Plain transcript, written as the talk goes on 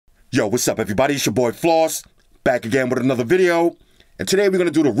Yo, what's up everybody? It's your boy Floss, back again with another video. And today we're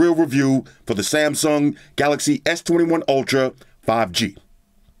going to do the real review for the Samsung Galaxy S21 Ultra 5G.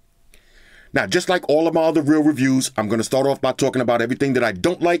 Now, just like all of my other real reviews, I'm going to start off by talking about everything that I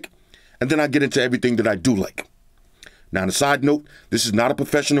don't like, and then I get into everything that I do like. Now, on a side note, this is not a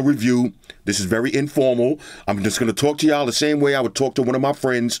professional review. This is very informal. I'm just going to talk to y'all the same way I would talk to one of my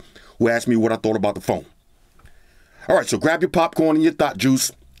friends who asked me what I thought about the phone. All right, so grab your popcorn and your thought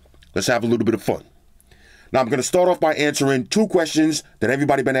juice. Let's have a little bit of fun. Now, I'm going to start off by answering two questions that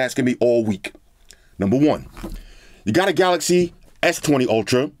everybody's been asking me all week. Number one, you got a Galaxy S20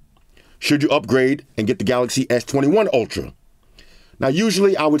 Ultra. Should you upgrade and get the Galaxy S21 Ultra? Now,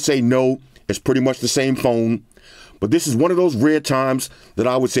 usually I would say no. It's pretty much the same phone. But this is one of those rare times that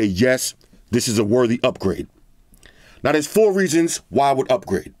I would say yes, this is a worthy upgrade. Now, there's four reasons why I would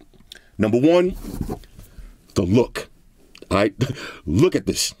upgrade. Number one, the look. All right, look at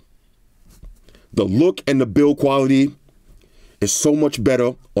this. The look and the build quality is so much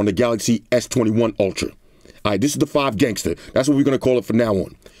better on the Galaxy S21 Ultra. All right, this is the 5 Gangster. That's what we're going to call it from now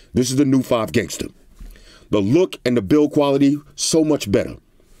on. This is the new 5 Gangster. The look and the build quality, so much better.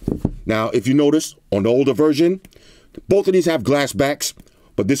 Now, if you notice, on the older version, both of these have glass backs,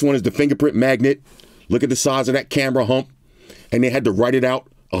 but this one is the fingerprint magnet. Look at the size of that camera hump. And they had to write it out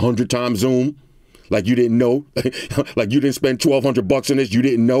 100 times zoom. Like you didn't know, like you didn't spend $1,200 on this, you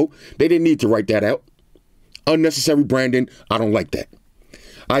didn't know. They didn't need to write that out. Unnecessary branding, I don't like that.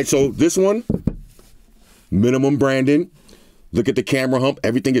 All right, so this one, minimum branding. Look at the camera hump,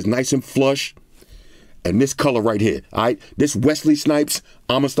 everything is nice and flush. And this color right here, all right? This Wesley Snipes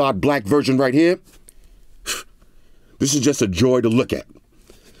Amistad black version right here, this is just a joy to look at.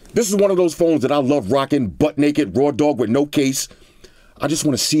 This is one of those phones that I love rocking, butt naked, raw dog with no case. I just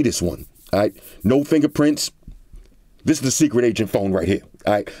want to see this one. All right, no fingerprints. This is the secret agent phone right here.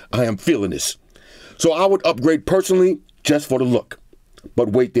 All right, I am feeling this. So I would upgrade personally just for the look.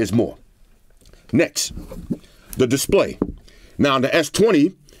 But wait, there's more. Next, the display. Now on the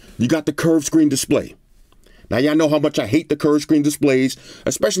S20, you got the curved screen display. Now y'all know how much I hate the curved screen displays,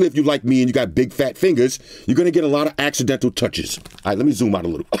 especially if you like me and you got big fat fingers. You're gonna get a lot of accidental touches. All right, let me zoom out a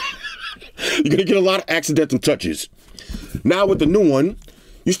little. You're gonna get a lot of accidental touches. Now with the new one,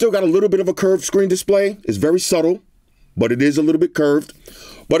 you still got a little bit of a curved screen display. It's very subtle, but it is a little bit curved,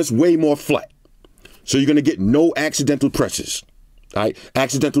 but it's way more flat. So you're gonna get no accidental presses. All right,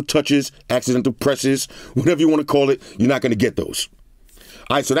 accidental touches, accidental presses, whatever you wanna call it, you're not gonna get those.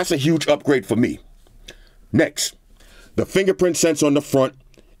 All right, so that's a huge upgrade for me. Next, the fingerprint sensor on the front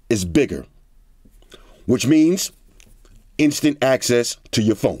is bigger, which means instant access to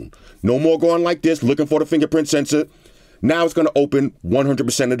your phone. No more going like this, looking for the fingerprint sensor. Now it's going to open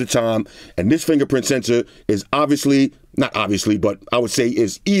 100% of the time. And this fingerprint sensor is obviously, not obviously, but I would say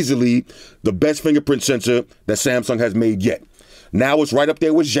is easily the best fingerprint sensor that Samsung has made yet. Now it's right up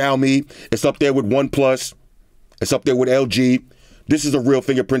there with Xiaomi. It's up there with OnePlus. It's up there with LG. This is a real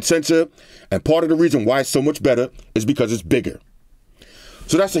fingerprint sensor. And part of the reason why it's so much better is because it's bigger.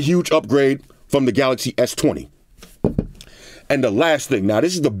 So that's a huge upgrade from the Galaxy S20. And the last thing, now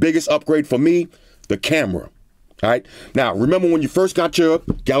this is the biggest upgrade for me, the camera. All right. Now, remember when you first got your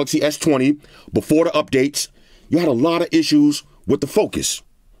Galaxy S20, before the updates, you had a lot of issues with the focus.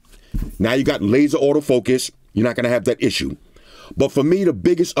 Now you got laser autofocus. You're not going to have that issue. But for me, the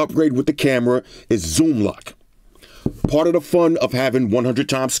biggest upgrade with the camera is zoom lock. Part of the fun of having 100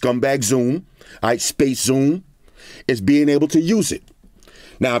 times scumbag zoom, all right, space zoom, is being able to use it.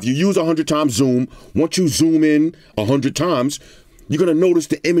 Now, if you use 100 times zoom, once you zoom in 100 times, you're going to notice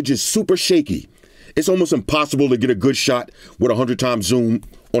the image is super shaky. It's almost impossible to get a good shot with 100 times zoom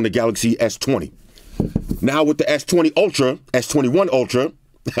on the Galaxy S20. Now with the S20 Ultra, S21 Ultra,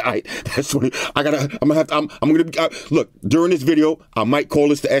 all right, look, during this video, I might call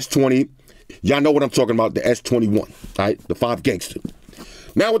this the S20. Y'all know what I'm talking about, the S21, all right, the 5 Gangster.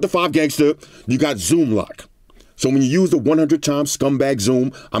 Now with the 5 Gangster, you got zoom lock. So when you use the 100 times scumbag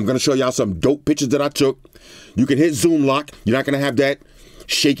zoom, I'm going to show y'all some dope pictures that I took. You can hit zoom lock. You're not going to have that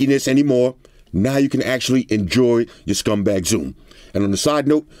shakiness anymore. Now you can actually enjoy your scumbag zoom. And on the side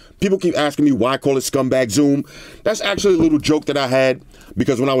note, people keep asking me why I call it scumbag zoom. That's actually a little joke that I had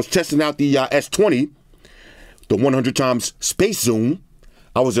because when I was testing out the S20, the 100 times space zoom,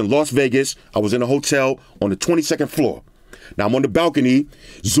 I was in Las Vegas. I was in a hotel on the 22nd floor. Now I'm on the balcony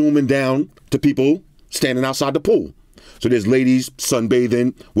zooming down to people standing outside the pool. So there's ladies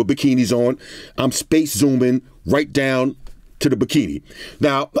sunbathing with bikinis on. I'm space zooming right down to the bikini.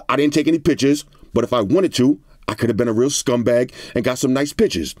 Now, I didn't take any pictures, but if I wanted to, I could have been a real scumbag and got some nice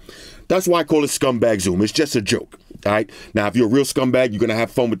pictures. That's why I call it scumbag zoom. It's just a joke. All right. Now, if you're a real scumbag, you're going to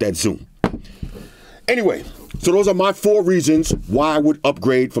have fun with that zoom. Anyway, so those are my 4 reasons why I would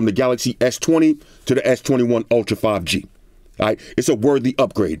upgrade from the Galaxy S20 to the S21 Ultra 5G. All right, it's a worthy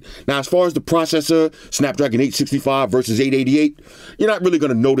upgrade. Now, as far as the processor, Snapdragon 865 versus 888, you're not really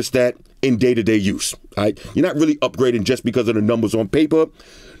going to notice that in day-to-day use. All right, you're not really upgrading just because of the numbers on paper.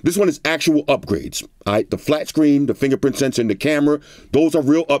 This one is actual upgrades. All right, the flat screen, the fingerprint sensor, and the camera, those are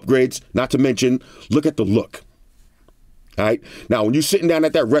real upgrades. Not to mention, look at the look. All right, now when you're sitting down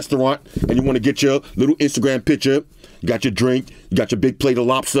at that restaurant and you want to get your little Instagram picture, you got your drink, you got your big plate of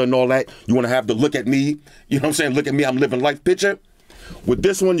lobster and all that, you want to have the look at me, you know what I'm saying, look at me, I'm living life picture. With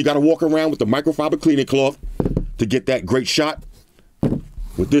this one, you got to walk around with the microfiber cleaning cloth to get that great shot.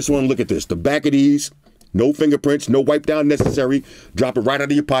 With this one, look at this, the back of these, no fingerprints, no wipe down necessary, drop it right out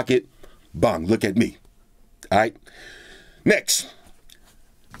of your pocket, bang, look at me. All right, next,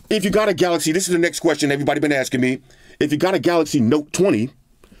 if you got a Galaxy, this is the next question everybody been asking me. If you got a Galaxy Note 20,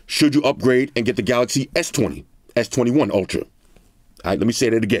 should you upgrade and get the Galaxy S20, S21 Ultra? All right, let me say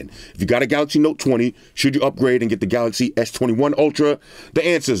that again. If you got a Galaxy Note 20, should you upgrade and get the Galaxy S21 Ultra? The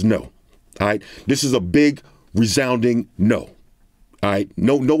answer is no. All right, this is a big, resounding no. All right,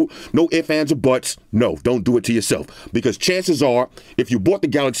 no ifs, ands, or buts. No, don't do it to yourself. Because chances are, if you bought the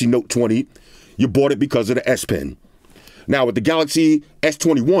Galaxy Note 20, you bought it because of the S Pen. Now, with the Galaxy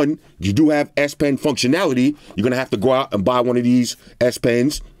S21, you do have S Pen functionality. You're going to have to go out and buy one of these S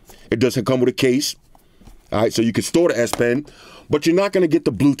Pens. It doesn't come with a case. All right, so you can store the S Pen, but you're not going to get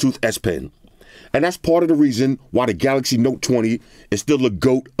the Bluetooth S Pen. And that's part of the reason why the Galaxy Note 20 is still the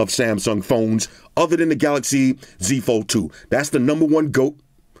GOAT of Samsung phones, other than the Galaxy Z Fold 2. That's the #1 GOAT,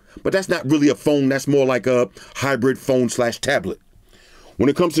 but that's not really a phone. That's more like a hybrid phone/tablet. When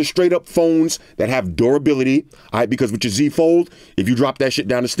it comes to straight up phones that have durability, all right, because with your Z Fold, if you drop that shit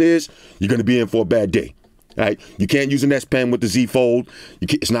down the stairs, you're going to be in for a bad day. All right, you can't use an S Pen with the Z Fold.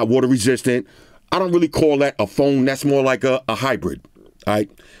 It's not water resistant. I don't really call that a phone. That's more like a hybrid. All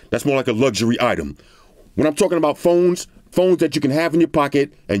right, that's more like a luxury item. When I'm talking about phones that you can have in your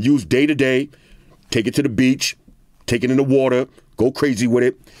pocket and use day to day, take it to the beach, take it in the water, go crazy with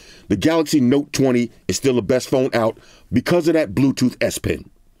it. The Galaxy Note 20 is still the best phone out because of that Bluetooth S Pen.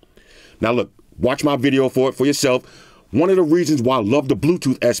 Now look, watch my video for it for yourself. One of the reasons why I love the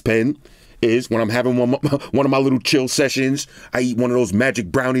Bluetooth S Pen is when I'm having one of my little chill sessions, I eat one of those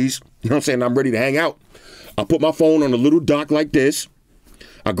magic brownies, you know what I'm saying, I'm ready to hang out. I put my phone on a little dock like this.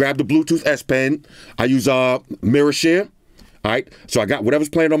 I grab the Bluetooth S Pen. I use mirror share. All right, so I got whatever's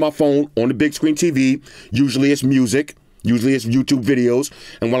playing on my phone on the big screen TV. Usually it's music. Usually it's YouTube videos.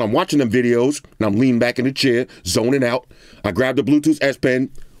 And while I'm watching them videos, and I'm leaning back in the chair, zoning out, I grab the Bluetooth S Pen,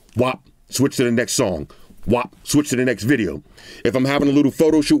 whop, switch to the next song. Whop, switch to the next video. If I'm having a little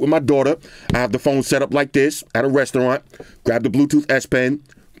photo shoot with my daughter, I have the phone set up like this at a restaurant, grab the Bluetooth S Pen,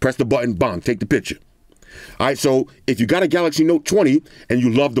 press the button, bang, take the picture. All right, so if you got a Galaxy Note 20 and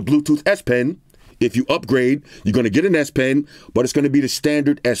you love the Bluetooth S Pen, if you upgrade, you're going to get an S Pen, but it's going to be the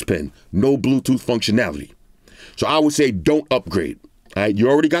standard S Pen, no Bluetooth functionality. So I would say don't upgrade. All right, you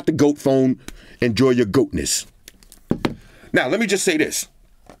already got the GOAT phone. Enjoy your GOATness. Now, let me just say this.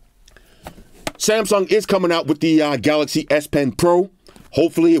 Samsung is coming out with the Galaxy S Pen Pro.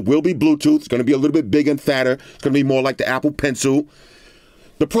 Hopefully, it will be Bluetooth. It's going to be a little bit bigger and fatter. It's going to be more like the Apple Pencil.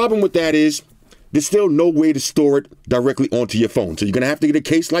 The problem with that is there's still no way to store it directly onto your phone. So you're going to have to get a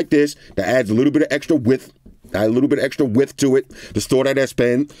case like this that adds a little bit of extra width. A little bit of extra width to it to store that S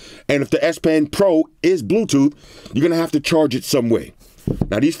Pen. And if the S Pen Pro is Bluetooth, you're going to have to charge it some way.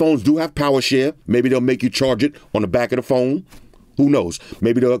 Now, these phones do have power share. Maybe they'll make you charge it on the back of the phone. Who knows?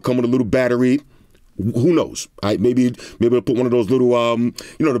 Maybe they'll come with a little battery. Who knows? Maybe they'll put one of those little,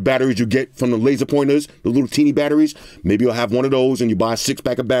 the batteries you get from the laser pointers, the little teeny batteries. Maybe you'll have one of those and you buy a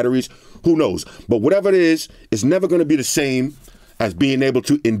 6-pack of batteries. Who knows? But whatever it is, it's never going to be the same as being able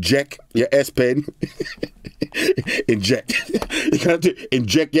to inject your S Pen. Inject. You got to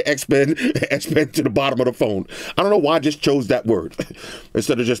inject your S Pen to the bottom of the phone. I don't know why I just chose that word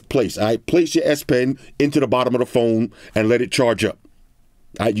instead of just place. All right, place your S Pen into the bottom of the phone and let it charge up.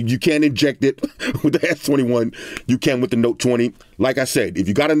 All right, you can't inject it with the S21. You can with the Note 20. Like I said, if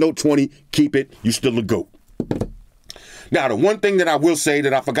you got a Note 20, keep it. You still a GOAT. Now, the one thing that I will say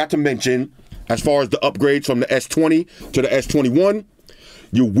that I forgot to mention, as far as the upgrades from the S20 to the S21,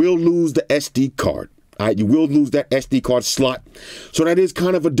 you will lose the SD card. All right, you will lose that SD card slot. So that is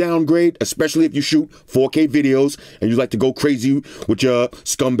kind of a downgrade, especially if you shoot 4K videos and you like to go crazy with your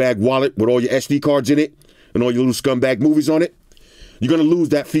scumbag wallet with all your SD cards in it and all your little scumbag movies on it. You're going to lose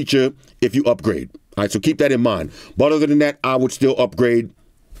that feature if you upgrade. All right, so keep that in mind. But other than that, I would still upgrade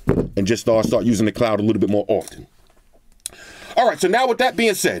and just start using the cloud a little bit more often. All right, so now with that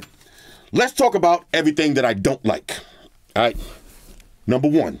being said, let's talk about everything that I don't like. All right, number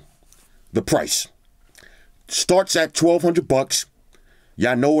one, the price. Starts at $1,200.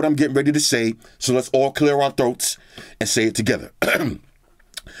 Y'all know what I'm getting ready to say, so let's all clear our throats and say it together.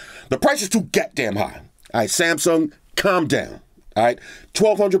 The price is too goddamn high. All right, Samsung, calm down. All right,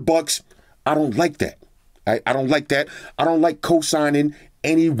 $1,200. I don't like that. All right, I don't like that. I don't like co-signing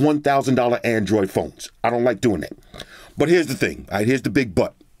any $1,000 Android phones. I don't like doing that. But here's the thing. All right, here's the big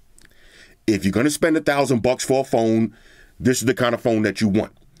but. If you're gonna spend $1,000 for a phone, this is the kind of phone that you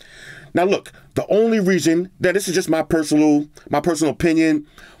want. Now look, the only reason that this is just my personal opinion,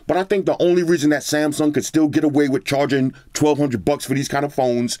 but I think the only reason that Samsung could still get away with charging $1,200 for these kind of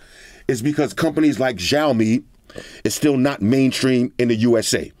phones is because companies like Xiaomi is still not mainstream in the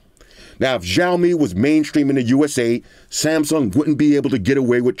USA. Now, if Xiaomi was mainstream in the USA, Samsung wouldn't be able to get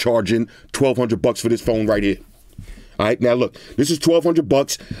away with charging $1,200 for this phone right here. All right, now look, this is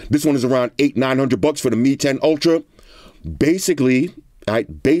 $1,200. This one is around $800-900 for the Mi 10 Ultra. Basically, all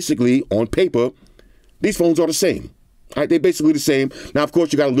right, basically on paper, these phones are the same. All right, they're basically the same. Now, of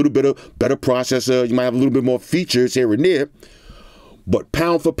course, you got a little bit of better processor. You might have a little bit more features here and there. But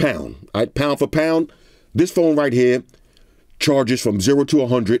pound for pound, all right, pound for pound, this phone right here charges from 0 to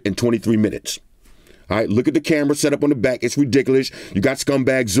 100 in 23 minutes. All right, look at the camera set up on the back. It's ridiculous. You got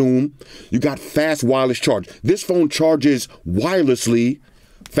scumbag zoom. You got fast wireless charge. This phone charges wirelessly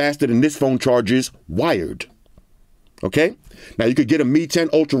faster than this phone charges wired. Okay? Now, you could get a Mi 10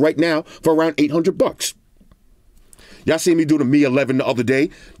 Ultra right now for around $800. Y'all seen me do the Mi 11 the other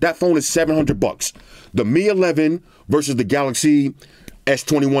day. That phone is $700. The Mi 11 versus the Galaxy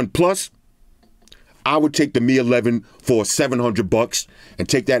S21 Plus, I would take the Mi 11 for $700 and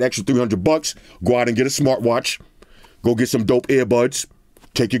take that extra $300, go out and get a smartwatch, go get some dope earbuds,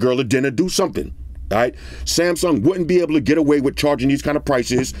 take your girl to dinner, do something. All right, Samsung wouldn't be able to get away with charging these kind of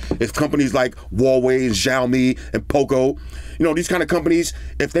prices if companies like Huawei and Xiaomi and Poco, you know, these kind of companies,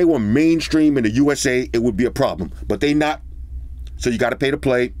 if they were mainstream in the USA, it would be a problem. But they not, so you got to pay to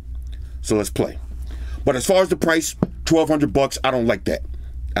play. So let's play. But as far as the price, $1,200, I don't like that.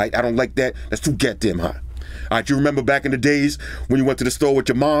 I don't like that. That's too goddamn high. All right, you remember back in the days when you went to the store with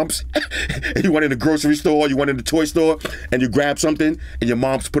your moms and you went in the grocery store, you went in the toy store and you grabbed something and your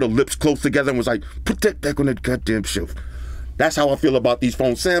moms put her lips close together and was like, put that back on that goddamn shelf. That's how I feel about these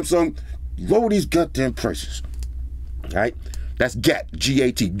phones. Samsung, lower these goddamn prices. All right, that's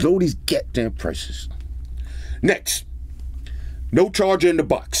G-A-T. Lower these goddamn prices. Next, no charger in the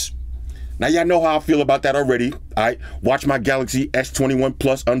box. Now, y'all know how I feel about that already. All right, watch my Galaxy S21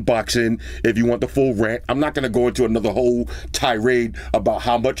 Plus unboxing if you want the full rant. I'm not going to go into another whole tirade about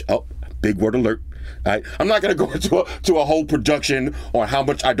how much, oh, big word alert. All right, I'm not going to go into a whole production on how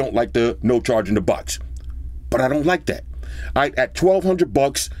much I don't like the no charge in the box. But I don't like that. All right, at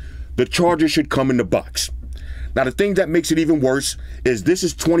 $1,200, the charger should come in the box. Now, the thing that makes it even worse is this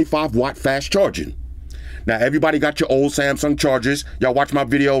is 25-watt fast charging. Now, everybody got your old Samsung chargers. Y'all watch my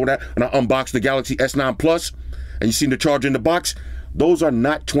video when I unboxed the Galaxy S9 Plus and you seen the charger in the box. Those are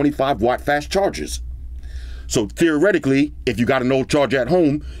not 25-watt fast chargers. So theoretically, if you got an old charger at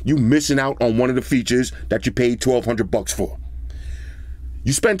home, you missing out on one of the features that you paid $1,200 for.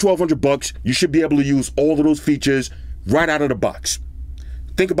 You spend $1,200, you should be able to use all of those features right out of the box.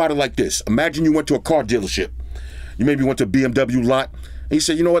 Think about it like this. Imagine you went to a car dealership. You maybe went to a BMW lot and you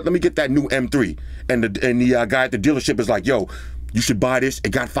said, you know what, let me get that new M3. And the guy at the dealership is like, yo, you should buy this. It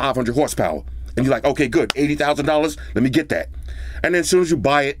got 500 horsepower. And you're like, okay, good. $80,000. Let me get that. And then as soon as you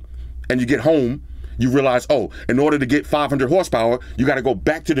buy it and you get home, you realize, oh, in order to get 500 horsepower, you got to go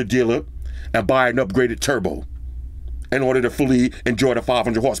back to the dealer and buy an upgraded turbo in order to fully enjoy the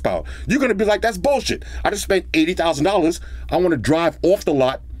 500 horsepower. You're going to be like, that's bullshit. I just spent $80,000. I want to drive off the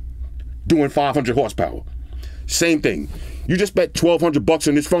lot doing 500 horsepower. Same thing. You just spent $1,200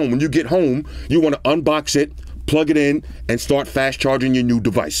 on this phone. When you get home, you want to unbox it, plug it in, and start fast charging your new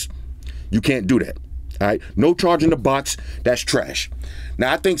device. You can't do that. All right? No charge in the box. That's trash.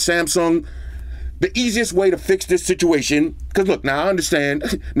 Now, I think Samsung, the easiest way to fix this situation, because look, now I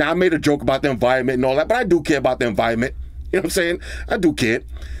understand. Now, I made a joke about the environment and all that, but I do care about the environment. You know what I'm saying? I do care.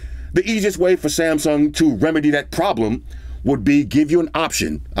 The easiest way for Samsung to remedy that problem would be give you an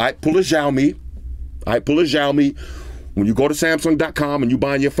option. All right? Pull a Xiaomi. All right? Pull a Xiaomi. When you go to Samsung.com and you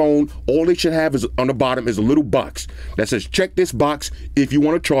buy your phone, all they should have is on the bottom is a little box that says, check this box if you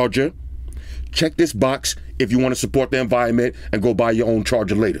want a charger. Check this box if you want to support the environment and go buy your own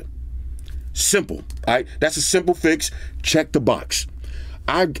charger later. Simple, all right? That's a simple fix. Check the box.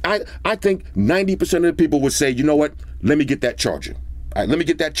 I think 90% of the people would say, you know what, let me get that charger. All right, let me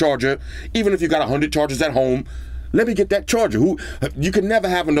get that charger. Even if you got 100 chargers at home, let me get that charger. You can never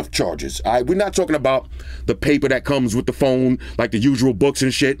have enough chargers. All right, we're not talking about the paper that comes with the phone, like the usual books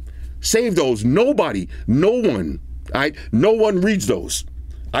and shit. Save those. Nobody, no one, all right, no one reads those.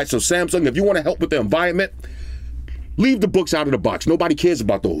 All right, so Samsung, if you want to help with the environment, leave the books out of the box. Nobody cares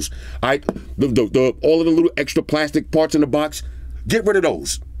about those. All right, all of the little extra plastic parts in the box, get rid of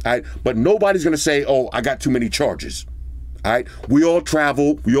those. All right, but nobody's gonna say, oh, I got too many chargers. All right, we all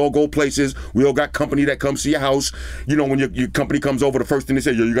travel, we all go places, we all got company that comes to your house. You know, when your company comes over, the first thing they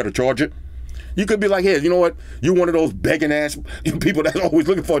say, yo, you got to charge it. You could be like, hey, you know what? You're one of those begging ass people that's always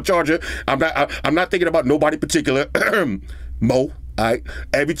looking for a charger. I'm not thinking about nobody particular. Mo, all right.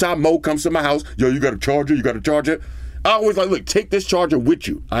 Every time Mo comes to my house, yo, you got a charger, you got a charger. I always like, look, take this charger with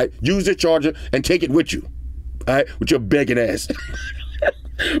you. All right, use this charger and take it with you. All right, with your begging ass,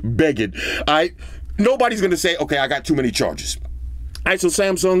 begging. All right. Nobody's gonna say, okay, I got too many chargers. All right, so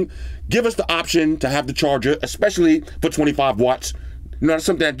Samsung, give us the option to have the charger, especially for 25 watts. You know, that's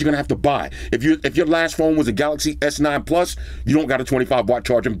something that you're gonna have to buy. If your last phone was a Galaxy S9 Plus, you don't got a 25 watt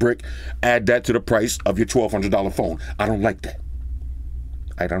charging brick. Add that to the price of your $1,200 phone. I don't like that.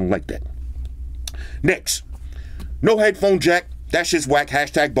 I don't like that. Next, no headphone jack. That shit's whack.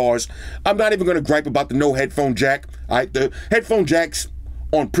 Hashtag bars. I'm not even gonna gripe about the no headphone jack. All right, the headphone jacks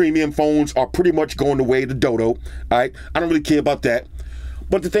on premium phones are pretty much going the way of the dodo. All right, I don't really care about that.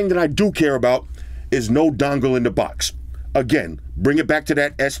 But the thing that I do care about is no dongle in the box. Again, bring it back to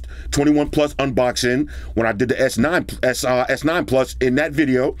that S21 Plus unboxing when I did the S9 Plus in that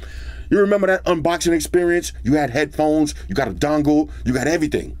video. You remember that unboxing experience? You had headphones, you got a dongle, you got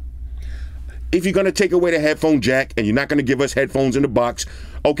everything. If you're gonna take away the headphone jack and you're not gonna give us headphones in the box,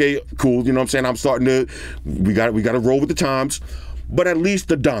 okay, cool. You know what I'm saying? I'm starting to, we got to roll with the times. But at least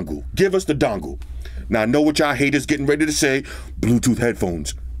the dongle. Give us the dongle. Now, I know what y'all haters getting ready to say. Bluetooth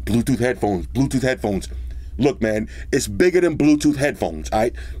headphones. Bluetooth headphones. Bluetooth headphones. Look, man, it's bigger than Bluetooth headphones, all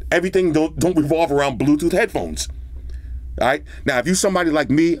right? Everything don't revolve around Bluetooth headphones, all right? Now, if you somebody like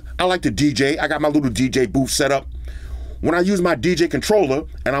me, I like to DJ. I got my little DJ booth set up. When I use my DJ controller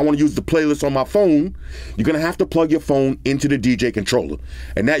and I want to use the playlist on my phone, you're going to have to plug your phone into the DJ controller.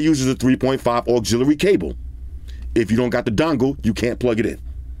 And that uses a 3.5 auxiliary cable. If you don't got the dongle, you can't plug it in.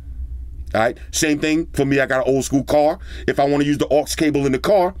 All right, same thing for me. I got an old school car. If I want to use the aux cable in the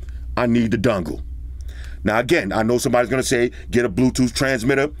car, I need the dongle. Now, again, I know somebody's going to say, get a Bluetooth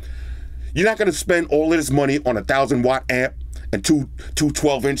transmitter. You're not going to spend all of this money on a 1,000-watt amp and two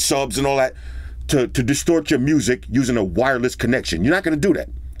 12-inch subs and all that to distort your music using a wireless connection. You're not going to do that.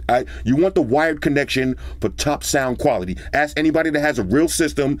 All right? You want the wired connection for top sound quality. Ask anybody that has a real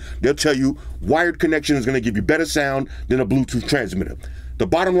system, they'll tell you wired connection is going to give you better sound than a Bluetooth transmitter. The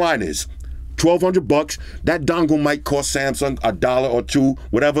bottom line is, $1,200, that dongle might cost Samsung $1 or $2,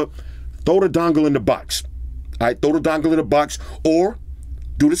 whatever. Throw the dongle in the box. All right, throw the dongle in the box, or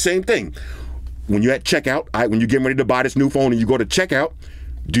do the same thing. When you're at checkout, all right, when you're getting ready to buy this new phone and you go to checkout,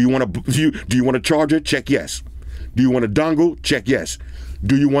 do you want a charger? Check yes. Do you want a dongle? Check yes.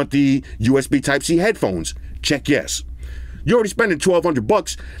 Do you want the USB Type-C headphones? Check yes. You're already spending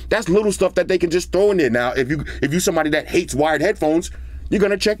 $1,200. That's little stuff that they can just throw in there. Now, if you somebody that hates wired headphones, you're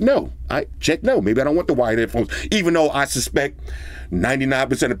gonna check no. I check no. Maybe I don't want the wired headphones. Even though I suspect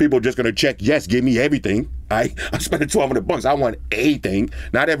 99% of people are just gonna check yes, give me everything. I'm spending $1,200. I want a thing,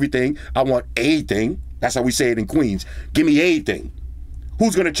 not everything. I want a thing. That's how we say it in Queens. Give me a thing.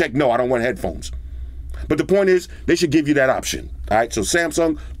 Who's gonna check no? I don't want headphones. But the point is, they should give you that option. All right, so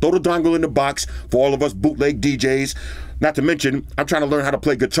Samsung, throw the dongle in the box for all of us bootleg DJs. Not to mention, I'm trying to learn how to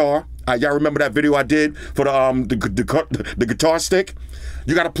play guitar. Y'all remember that video I did for the guitar stick?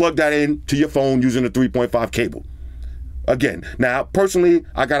 You got to plug that in to your phone using a 3.5 cable. Again, now personally,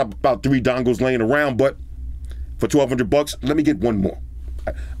 I got about 3 dongles laying around, but for $1,200, let me get one more.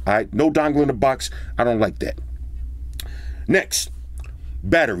 All right, no dongle in the box. I don't like that. Next,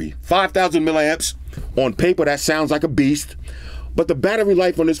 battery, 5,000 milliamps. On paper, that sounds like a beast, but the battery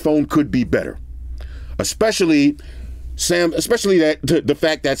life on this phone could be better. Especially the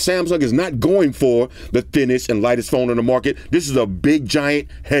fact that Samsung is not going for the thinnest and lightest phone on the market. This is a big, giant,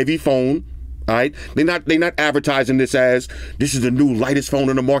 heavy phone. All right, they're not advertising this as this is the new lightest phone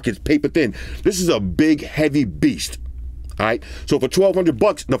on the market. It's paper thin. This is a big, heavy beast. All right, so for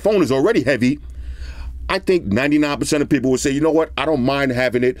 $1,200, the phone is already heavy. I think 99% of people would say, you know what? I don't mind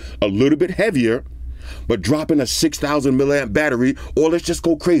having it a little bit heavier, but dropping a 6,000 milliamp battery, or let's just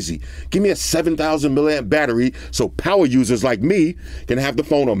go crazy. Give me a 7,000 milliamp battery so power users like me can have the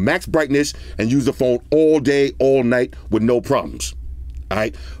phone on max brightness and use the phone all day, all night with no problems. All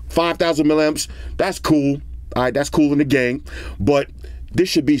right, 5,000 milliamps, that's cool. All right, that's cool in the gang, but this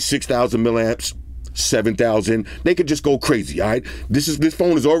should be 6,000 milliamps, 7,000. They could just go crazy. All right, this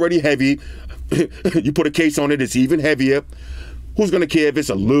phone is already heavy. You put a case on it, it's even heavier. Who's gonna care if it's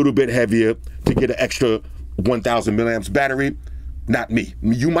a little bit heavier to get an extra 1,000 milliamps battery? Not me.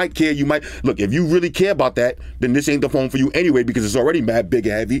 You might care, you might. Look, if you really care about that, then this ain't the phone for you anyway, because it's already mad big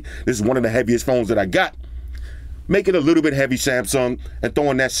and heavy. This is one of the heaviest phones that I got. Make it a little bit heavy, Samsung, and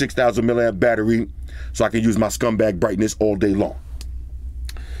throw in that 6,000 milliamp battery so I can use my scumbag brightness all day long.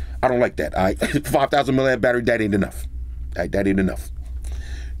 I don't like that, all right? 5,000 milliamp battery, that ain't enough. All right, that ain't enough.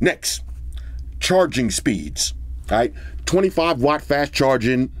 Next, charging speeds. All right, 25 watt fast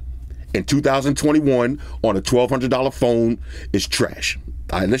charging in 2021 on a $1,200 phone is trash.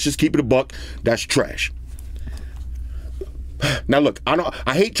 All right, let's just keep it a buck. That's trash. Now look,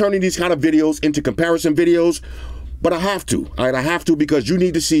 I hate turning these kind of videos into comparison videos, but I have to. All right, I have to, because you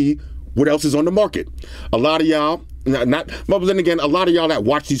need to see what else is on the market. A lot of y'all, but then again, a lot of y'all that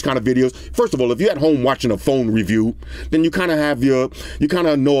watch these kind of videos, first of all, if you're at home watching a phone review, then you kind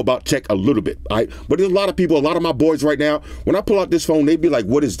of know about tech a little bit, all right? But there's a lot of people, a lot of my boys right now, when I pull out this phone, they'd be like,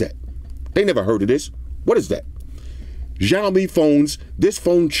 what is that? They never heard of this. What is that? Xiaomi phones, this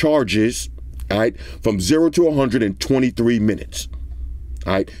phone charges, all right, from 0 to 100 in 23 minutes.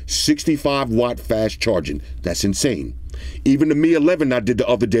 All right, 65 watt fast charging. That's insane. Even the Mi 11 I did the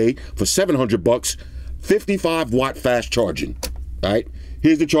other day for $700, 55 watt fast charging. All right,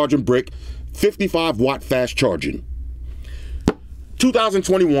 here's the charging brick, 55 watt fast charging.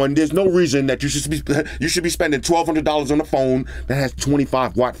 2021, there's no reason that you should be spending $1,200 on a phone that has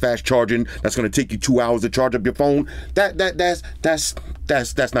 25 watt fast charging. That's going to take you 2 hours to charge up your phone. That's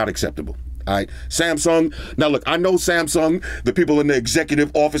not acceptable. All right, Samsung. Now look, I know Samsung, the people in the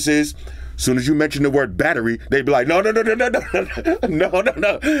executive offices, as soon as you mention the word battery, they'd be like, no. After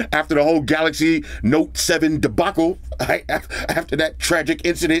the whole Galaxy Note 7 debacle, right? After that tragic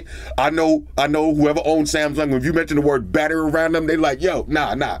incident, I know whoever owns Samsung, if you mention the word battery around them, they like, yo,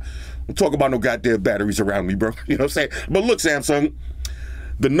 nah. Don't talk about no goddamn batteries around me, bro. You know what I'm saying? But look, Samsung,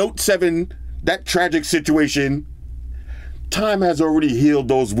 the Note 7, that tragic situation, time has already healed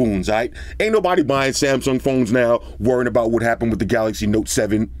those wounds, all right? Ain't nobody buying Samsung phones now worrying about what happened with the Galaxy Note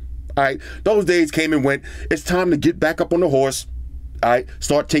 7. All right, those days came and went. It's time to get back up on the horse. All right,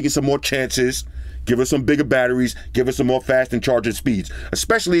 start taking some more chances. Give us some bigger batteries. Give us some more fast and charging speeds.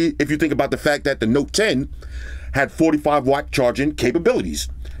 Especially if you think about the fact that the Note 10 had 45 watt charging capabilities.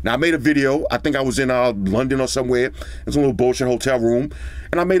 Now, I made a video. I think I was in London or somewhere. It's a little bullshit hotel room.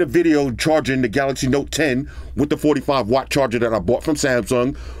 And I made a video charging the Galaxy Note 10 with the 45 watt charger that I bought from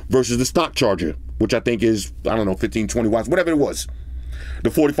Samsung versus the stock charger, which I think is, I don't know, 15, 20 watts, whatever it was.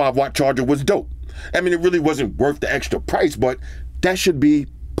 The 45 watt charger was dope. I mean, it really wasn't worth the extra price, but that should be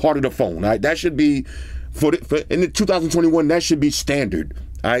part of the phone, all right? That should be, in the 2021, that should be standard,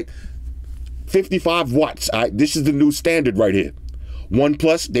 all right? 55 watts, all right? This is the new standard right here.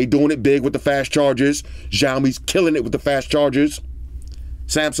 OnePlus, they doing it big with the fast chargers. Xiaomi's killing it with the fast chargers.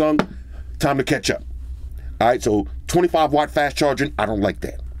 Samsung, time to catch up. All right, so 25 watt fast charging, I don't like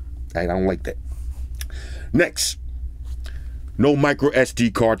that. All right, I don't like that. Next. No micro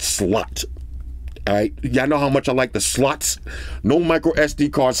SD card slot. All right, y'all know how much I like the slots. No micro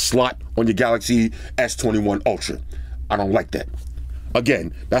SD card slot on your Galaxy S21 Ultra. I don't like that.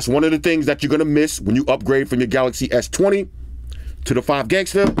 Again, that's one of the things that you're gonna miss when you upgrade from your Galaxy S20 to the 5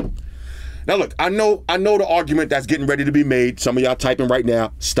 Gangster. Now look, I know the argument that's getting ready to be made. Some of y'all typing right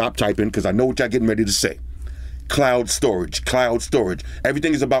now. Stop typing, because I know what y'all getting ready to say. Cloud storage, cloud storage.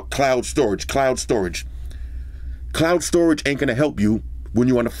 Everything is about cloud storage, cloud storage. Cloud storage ain't gonna help you when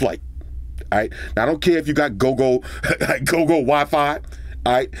you're on a flight. All right. Now I don't care if you got go-go Wi-Fi.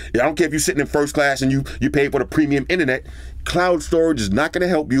 All right. I don't care if you're sitting in first class and you pay for the premium internet. Cloud storage is not gonna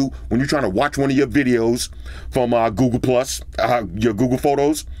help you when you're trying to watch one of your videos from Google Plus, your Google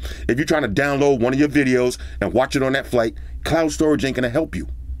Photos. If you're trying to download one of your videos and watch it on that flight, cloud storage ain't gonna help you.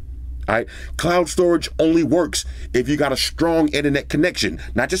 All right, cloud storage only works if you got a strong internet connection,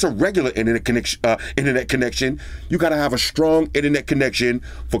 not just a regular internet connection. You got to have a strong internet connection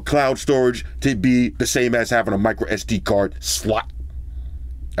for cloud storage to be the same as having a micro SD card slot.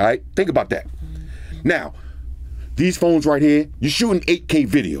 All right, think about that. Now, these phones right here, you're shooting 8K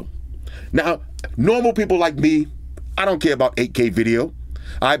video. Now, normal people like me, I don't care about 8K video.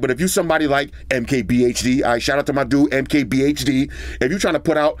 All right, but if you're somebody like MKBHD, all right, shout out to my dude MKBHD. If you're trying to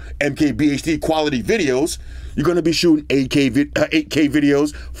put out MKBHD quality videos, you're going to be shooting 8K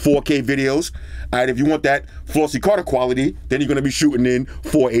videos, 4K videos. All right, if you want that Flossy Carter quality, then you're going to be shooting in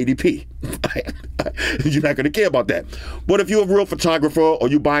 480p. You're not going to care about that. But if you're a real photographer or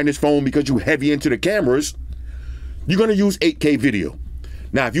you're buying this phone because you're heavy into the cameras, you're going to use 8K video.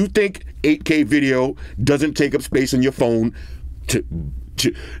 Now, if you think 8K video doesn't take up space on your phone, to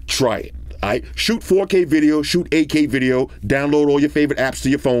try it. All right? Shoot 4K video, shoot 8K video, download all your favorite apps to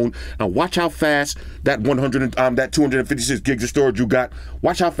your phone, and watch how fast that 256 gigs of storage you got,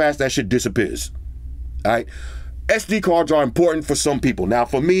 watch how fast that shit disappears. All right? SD cards are important for some people. Now,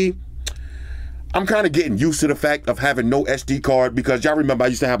 for me, I'm kind of getting used to the fact of having no SD card, because y'all remember I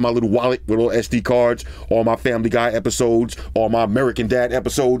used to have my little wallet with all SD cards, all my Family Guy episodes, all my American Dad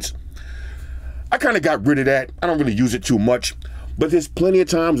episodes. I kind of got rid of that. I don't really use it too much. But there's plenty of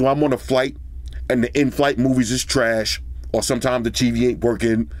times when I'm on a flight and the in-flight movies is trash, or sometimes the TV ain't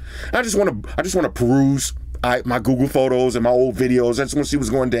working. I just want to peruse my Google Photos and my old videos. I just want to see what's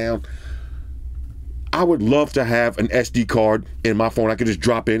going down. I would love to have an SD card in my phone I could just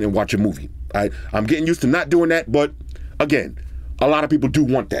drop in and watch a movie. I'm getting used to not doing that, but again, a lot of people do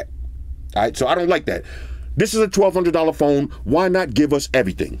want that. All right, so I don't like that. This is a $1,200 phone. Why not give us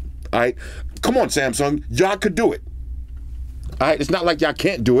everything? All right, come on, Samsung, y'all could do it. All right, it's not like y'all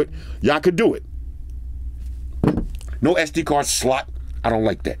can't do it. Y'all could do it. No SD card slot. I don't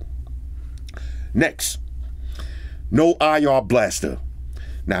like that. Next, no IR blaster.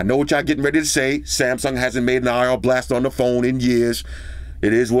 Now, I know what y'all getting ready to say. Samsung hasn't made an IR blaster on the phone in years.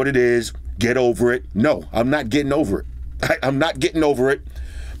 It is what it is. Get over it. No, I'm not getting over it. I'm not getting over it,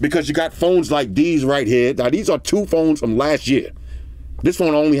 because you got phones like these right here. Now, these are two phones from last year. This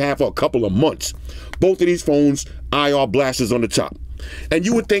phone I only had for a couple of months. Both of these phones, IR blasters on the top. And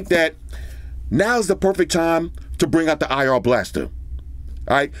you would think that now's the perfect time to bring out the IR blaster.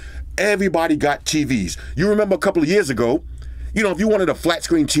 All right? Everybody got TVs. You remember a couple of years ago, you know, if you wanted a flat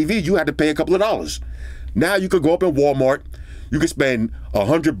screen TV, you had to pay a couple of dollars. Now you could go up in Walmart, you could spend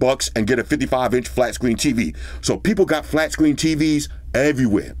 $100 and get a 55-inch flat screen TV. So people got flat screen TVs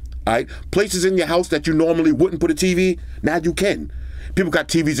everywhere. All right? Places in your house that you normally wouldn't put a TV, now you can. People got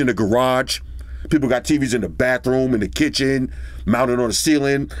TVs in the garage. People got TVs in the bathroom, in the kitchen, mounted on the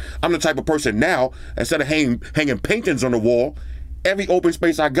ceiling. I'm the type of person now, instead of hanging paintings on the wall, every open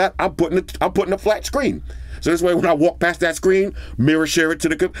space I got, I'm putting a flat screen. So this way, when I walk past that screen, mirror share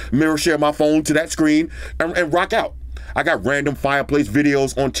my phone to that screen and rock out. I got random fireplace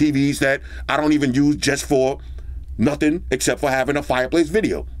videos on TVs that I don't even use, just for nothing except for having a fireplace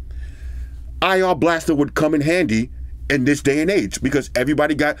video. IR blaster would come in handy in this day and age, because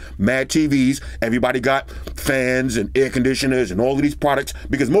everybody got mad TVs, everybody got fans and air conditioners and all of these products,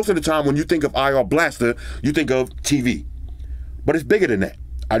 because most of the time when you think of IR blaster, you think of TV. But it's bigger than that.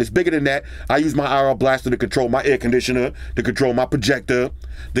 It's bigger than that. I use my IR blaster to control my air conditioner, to control my projector,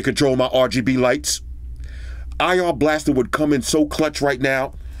 to control my RGB lights. IR blaster would come in so clutch right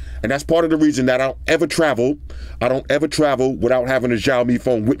now, and that's part of the reason that I don't ever travel without having a Xiaomi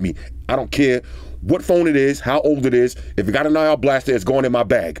phone with me. I don't care what phone it is, how old it is. If it got an IR blaster, it's going in my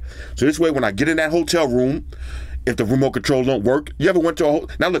bag. So this way, when I get in that hotel room, if the remote control don't work, you ever went to a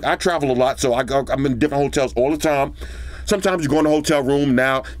now look, I travel a lot, so I'm in different hotels all the time. Sometimes you go in the hotel room,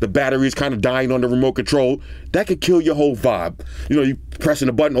 now the battery is kind of dying on the remote control. That could kill your whole vibe. You know, you pressing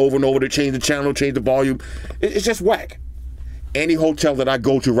the button over and over to change the channel, change the volume. It's just whack. Any hotel that I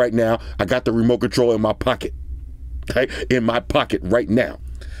go to right now, I got the remote control in my pocket. Okay? In my pocket right now.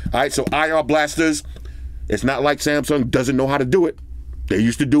 All right, so IR blasters, it's not like Samsung doesn't know how to do it. They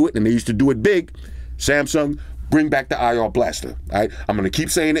used to do it, and they used to do it big. Samsung, bring back the IR blaster. All right, I'm going to keep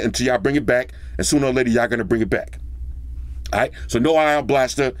saying it until y'all bring it back, and sooner or later, y'all going to bring it back. All right, so no IR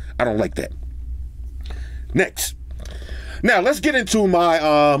blaster. I don't like that. Next. Now, let's get into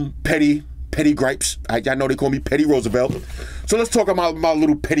my petty gripes. Y'all know they call me Petty Roosevelt. So let's talk about my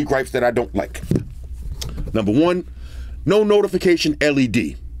little petty gripes that I don't like. Number one, no notification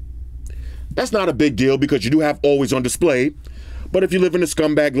LED. That's not a big deal, because you do have always on display. But if you live in a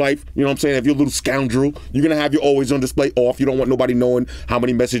scumbag life, you know what I'm saying, if you're a little scoundrel, you're going to have your always on display off. You don't want nobody knowing how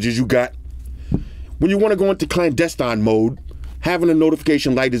many messages you got. When you want to go into clandestine mode, having a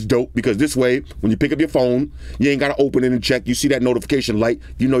notification light is dope, because this way, when you pick up your phone, you ain't got to open it and check. You see that notification light,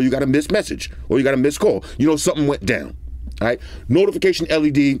 you know you got a missed message or you got a missed call. You know something went down. All right? Notification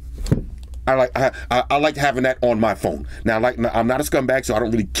LED, I like having that on my phone. Now, I'm not a scumbag, so I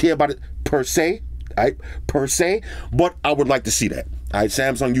don't really care about it per se, but I would like to see that. All right?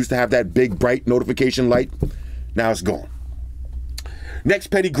 Samsung used to have that big, bright notification light. Now it's gone. Next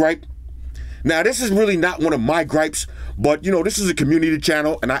petty gripe. Now, this is really not one of my gripes, but, you know, this is a community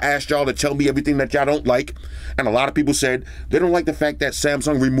channel, and I asked y'all to tell me everything that y'all don't like, and a lot of people said they don't like the fact that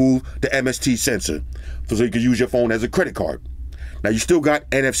Samsung removed the MST sensor so you could use your phone as a credit card. Now, you still got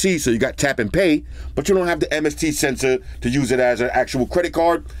NFC, so you got tap and pay, but you don't have the MST sensor to use it as an actual credit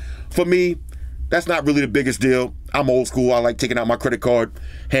card. For me, that's not really the biggest deal. I'm old school. I like taking out my credit card,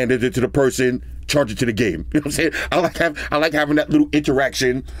 handing it to the person, charge it to the game. You know what I'm saying? I like having that little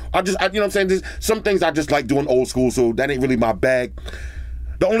interaction. You know what I'm saying? There's some things I just like doing old school, so that ain't really my bag.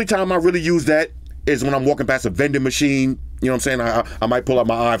 The only time I really use that is when I'm walking past a vending machine. You know what I'm saying? I might pull out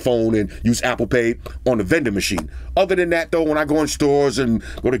my iPhone and use Apple Pay on the vending machine. Other than that, though, when I go in stores and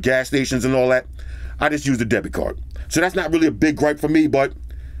go to gas stations and all that, I just use the debit card. So that's not really a big gripe for me, but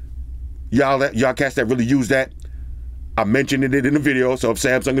y'all cats that really use that, I mentioned it in the video, so if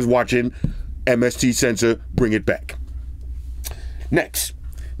Samsung is watching, MST sensor, bring it back. Next.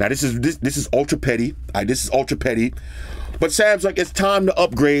 Now this is ultra petty. This is ultra petty. But Samsung, it's time to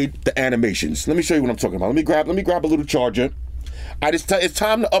upgrade the animations. Let me show you what I'm talking about. Let me grab a little charger. It's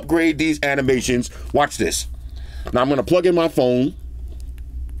time to upgrade these animations. Watch this. Now I'm gonna plug in my phone.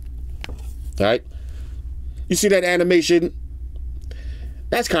 All right. You see that animation?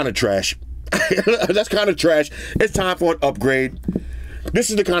 That's kind of trash. That's kind of trash. It's time for an upgrade. This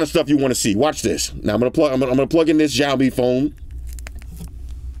is the kind of stuff you want to see. Watch this. Now I'm gonna plug in this Xiaomi phone.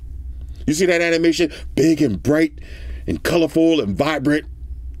 You see that animation? Big and bright and colorful and vibrant.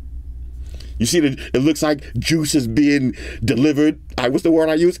 You see that it looks like juice is being delivered. What's the word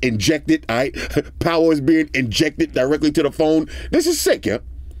I use? Injected. Power is being injected directly to the phone. This is sick, yeah.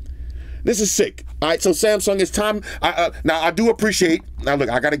 This is sick. All right, so Samsung, it's time. Now, I do appreciate, now look,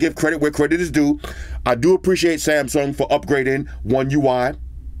 I got to give credit where credit is due. I do appreciate Samsung for upgrading One UI. All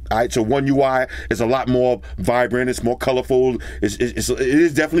right, so One UI is a lot more vibrant. It's more colorful. It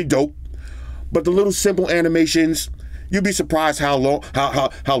is definitely dope. But the little simple animations, you'd be surprised how far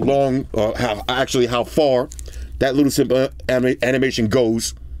that little simple animation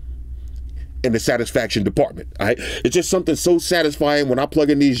goes in the satisfaction department. All right? It's just something so satisfying when I plug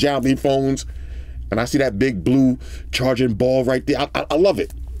in these Xiaomi phones and I see that big blue charging ball right there. I love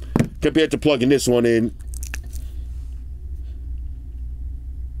it. Compared to plugging this one in.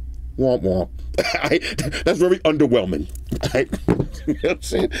 Womp womp. That's very underwhelming. Right? You know what I'm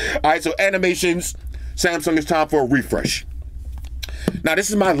saying? All right, so animations, Samsung, it's time for a refresh. Now, this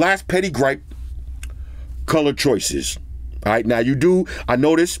is my last petty gripe. Color choices. All right, now I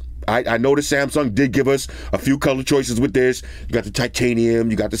noticed Samsung did give us a few color choices with this. You got the titanium,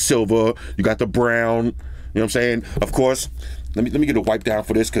 you got the silver, you got the brown. You know what I'm saying? Of course, let me get a wipe down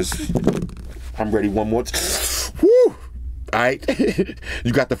for this because I'm ready one more. Woo! All right,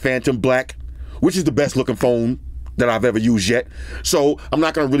 you got the Phantom Black, which is the best looking phone that I've ever used yet. So I'm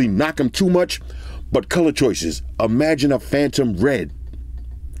not gonna really knock them too much, but color choices. Imagine a Phantom Red.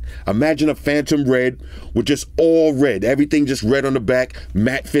 Imagine a Phantom Red with just all red, everything just red on the back,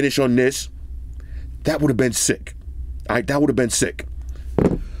 matte finish on this. That would have been sick. All right, that would have been sick.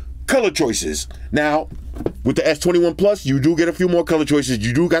 Color choices. Now, with the S21 Plus, you do get a few more color choices.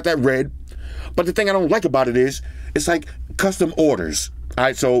 You do got that red. But the thing I don't like about it is, it's like custom orders. All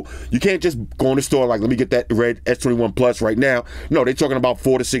right, so you can't just go in the store like, let me get that red S21 Plus right now. No, they're talking about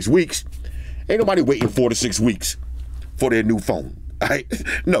 4 to 6 weeks. Ain't nobody waiting 4 to 6 weeks for their new phone. All right?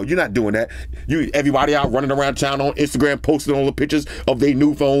 No, you're not doing that. Everybody out running around town on Instagram posting all the pictures of their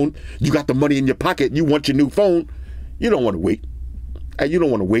new phone. You got the money in your pocket. You want your new phone. You don't want to wait. You don't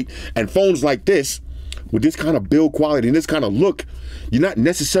want to wait. And phones like this, with this kind of build quality and this kind of look, you're not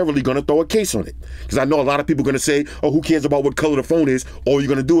necessarily going to throw a case on it. Because I know a lot of people are going to say, oh, who cares about what color the phone is? All you're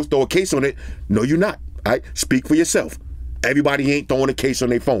going to do is throw a case on it. No, you're not. All right? Speak for yourself. Everybody ain't throwing a case on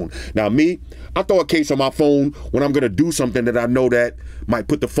their phone. Now, me, I throw a case on my phone when I'm going to do something that I know that might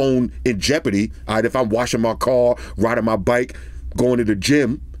put the phone in jeopardy. All right? If I'm washing my car, riding my bike, going to the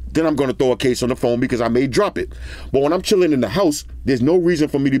gym, then I'm going to throw a case on the phone because I may drop it. But when I'm chilling in the house, there's no reason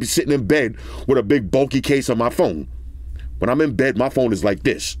for me to be sitting in bed with a big bulky case on my phone. When I'm in bed, my phone is like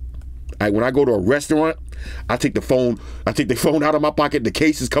this. All right, when I go to a restaurant, I take the phone out of my pocket. The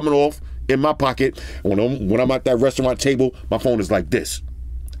case is coming off in my pocket. And when I'm at that restaurant table, my phone is like this.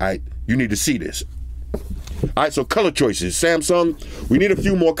 All right, you need to see this. All right, so color choices. Samsung, we need a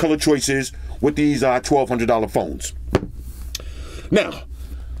few more color choices with these $1,200 phones. Now,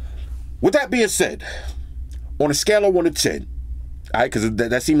 with that being said, on a scale of 1 to 10, all right, because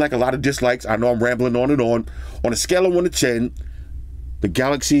that seemed like a lot of dislikes. I know I'm rambling on and on. On a scale of 1 to 10, the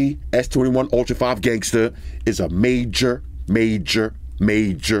Galaxy S21 Ultra 5 Gangster is a major, major,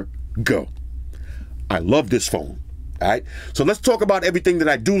 major go. I love this phone. All right, so let's talk about everything that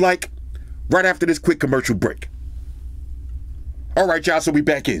I do like right after this quick commercial break. All right, y'all, so we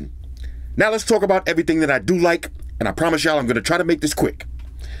back in. Now let's talk about everything that I do like, and I promise y'all I'm going to try to make this quick.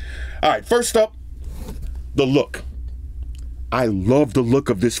 All right, first up, the look. I love the look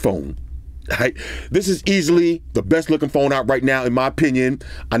of this phone. Right? This is easily the best looking phone out right now, in my opinion.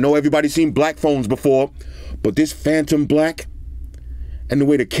 I know everybody's seen black phones before, but this phantom black and the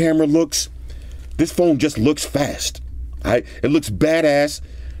way the camera looks, this phone just looks fast. Right? It looks badass.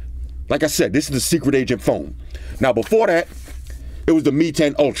 Like I said, this is the secret agent phone. Now, before that, it was the Mi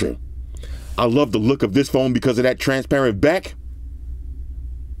 10 Ultra. I love the look of this phone because of that transparent back.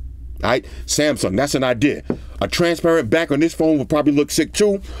 All right, Samsung, that's an idea. A transparent back on this phone would probably look sick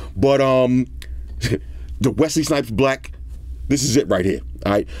too, but the Wesley Snipes black, this is it right here.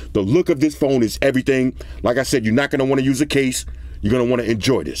 All right, the look of this phone is everything. Like I said, you're not gonna want to use a case. You're gonna want to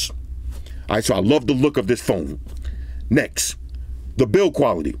enjoy this. All right, so I love the look of this phone. Next, the build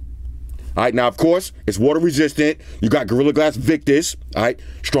quality. All right, now of course it's water resistant. You got Gorilla Glass Victus. All right,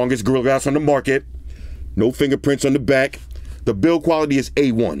 strongest Gorilla Glass on the market. No fingerprints on the back. The build quality is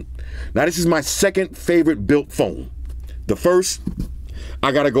A1. Now, this is my second favorite built phone. The first,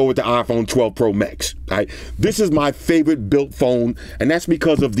 I gotta go with the iPhone 12 Pro Max. All right? This is my favorite built phone, and that's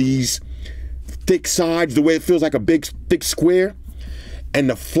because of these thick sides, the way it feels like a big, thick square, and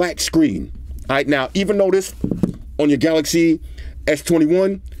the flat screen. All right, now, even though this on your Galaxy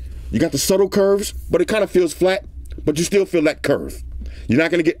S21, you got the subtle curves, but it kind of feels flat, but you still feel that curve. You're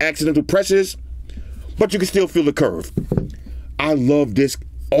not gonna get accidental presses, but you can still feel the curve. I love this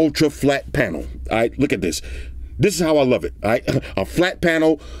ultra flat panel. All right, look at this. This is how I love it. All right, a flat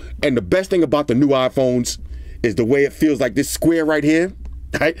panel, and the best thing about the new iPhones is the way it feels like this square right here.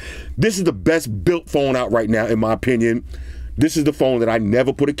 All right, this is the best built phone out right now, in my opinion. This is the phone that I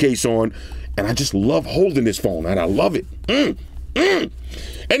never put a case on, and I just love holding this phone, and I love it.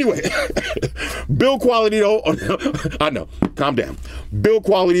 Anyway, build quality though, I know, calm down. Build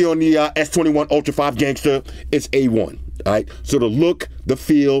quality on the S21 Ultra 5 Gangster is A1. All right, so the look, the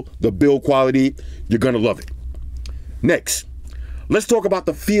feel, the build quality, you're gonna love it. Next, let's talk about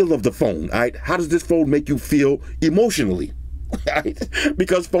the feel of the phone. All right, how does this phone make you feel emotionally? All right?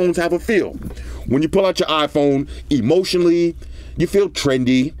 Because phones have a feel. When you pull out your iPhone, emotionally, you feel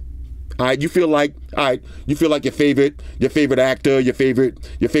trendy. All right, you feel like, you feel like your favorite actor, your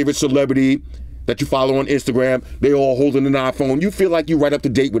favorite celebrity that you follow on Instagram, they all holding an iPhone. You feel like you're right up to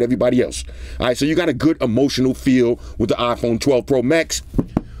date with everybody else. All right, so you got a good emotional feel with the iPhone 12 Pro Max.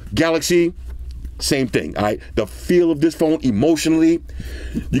 Galaxy, same thing. All right, the feel of this phone emotionally,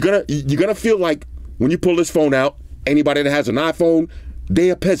 you're gonna feel like when you pull this phone out, anybody that has an iPhone, they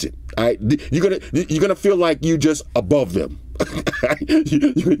a peasant. All right, you're gonna feel like you just above them.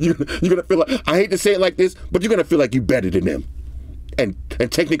 you're gonna feel like, I hate to say it like this, but you're gonna feel like you're better than them, and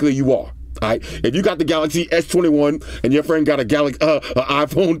technically you are. All right, if you got the Galaxy S21 and your friend got a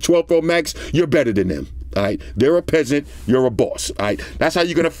iPhone 12 Pro Max, you're better than them. All right, they're a peasant, you're a boss. All right, that's how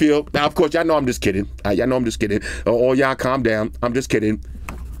you're gonna feel. Now, of course, y'all know I'm just kidding. All right, y'all know I'm just kidding. All y'all calm down. I'm just kidding,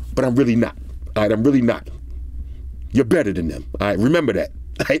 but I'm really not. All right, I'm really not. You're better than them. All right, remember that.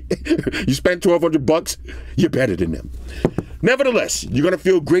 All right? You spend $1,200, you're better than them. Nevertheless, you're gonna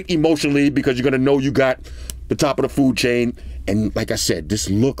feel great emotionally because you're gonna know you got the top of the food chain. And like I said, this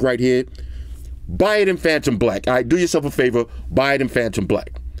look right here, buy it in Phantom Black. All right, do yourself a favor, buy it in Phantom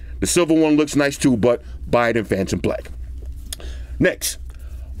Black. The silver one looks nice too, but buy it in Phantom Black. Next,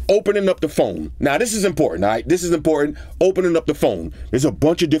 opening up the phone. Now, this is important, all right? This is important, opening up the phone. There's a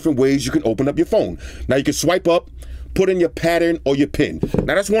bunch of different ways you can open up your phone. Now, you can swipe up, put in your pattern or your pin.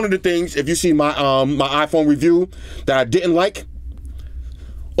 Now, that's one of the things, if you see my my iPhone review that I didn't like,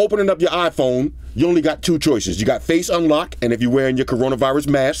 opening up your iPhone, you only got two choices. You got face unlock, and if you're wearing your coronavirus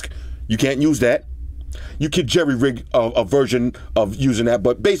mask, you can't use that. You could jerry-rig a version of using that,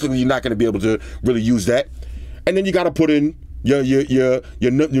 but basically you're not going to be able to really use that. And then you got to put in your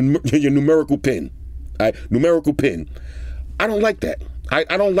numerical pin. All right? Numerical pin. I don't like that.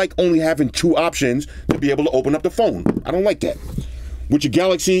 I don't like only having two options to be able to open up the phone. I don't like that. With your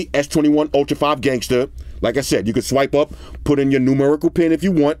Galaxy S21 Ultra 5 Gangster, like I said, you can swipe up, put in your numerical pin if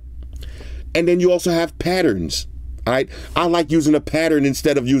you want, and then you also have patterns. All right, I like using a pattern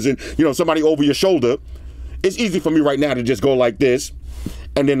instead of using, somebody over your shoulder. It's easy for me right now to just go like this,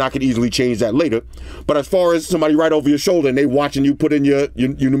 and then I can easily change that later. But as far as somebody right over your shoulder and they watching you put in your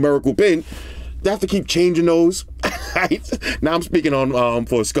numerical pin, they have to keep changing those. Right? Now I'm speaking on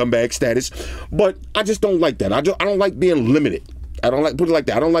for scumbag status, but I just don't like that. I don't like being limited. I don't like, put it like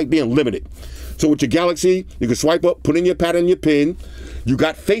that, I don't like being limited. So with your Galaxy, you can swipe up, put in your pattern, your pin. You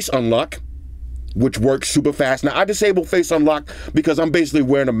got face unlock, which works super fast. Now, I disable face unlock because I'm basically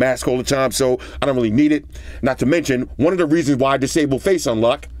wearing a mask all the time, so I don't really need it. Not to mention, one of the reasons why I disable face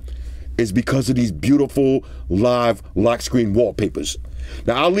unlock is because of these beautiful live lock screen wallpapers.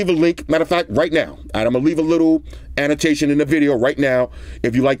 Now, I'll leave a link, matter of fact, right now. And I'm going to leave a little annotation in the video right now.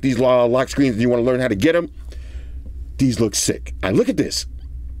 If you like these lock screens and you want to learn how to get them, these look sick. All right, look at this.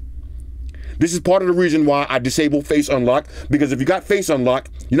 This is part of the reason why I disable face unlock, because if you got face unlock,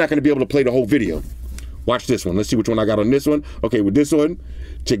 you're not going to be able to play the whole video. Watch this one. Let's see which one I got on this one. Okay, with this one,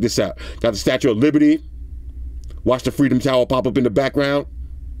 check this out. Got the Statue of Liberty. Watch the Freedom Tower pop up in the background.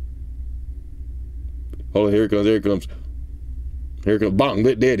 Oh, here it comes, here it comes. Here it comes, bong,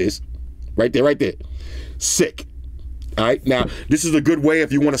 there it is. Right there, right there. Sick. All right, now, this is a good way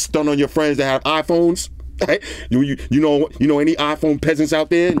if you want to stun on your friends that have iPhones. Right? You know any iPhone peasants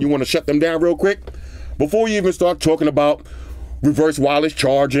out there, and you want to shut them down real quick? Before you even start talking about reverse wireless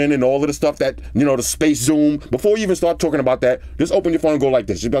charging and all of the stuff that, you know, the space zoom, before you even start talking about that, just open your phone and go like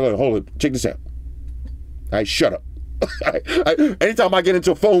this. Just be like, hold it, check this out. All right, shut up. Anytime I get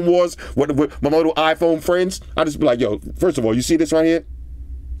into phone wars with my little iPhone friends, I just be like, yo, first of all, you see this right here?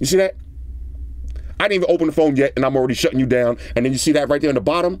 You see that? I didn't even open the phone yet, and I'm already shutting you down. And then you see that right there on the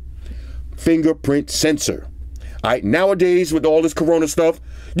bottom? Fingerprint sensor. All right, nowadays with all this corona stuff,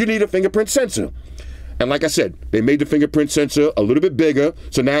 you need a fingerprint sensor. And like I said, they made the fingerprint sensor a little bit bigger,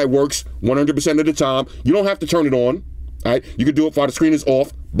 so now it works 100% of the time. You don't have to turn it on. All right, you can do it while the screen is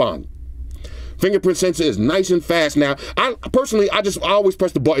off. Bang. Fingerprint sensor is nice and fast now. I personally, I always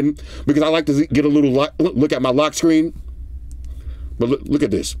press the button because I like to get a little look at my lock screen. But look at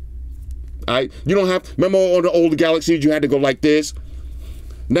this. All right, you don't have, remember on the older Galaxies, you had to go like this.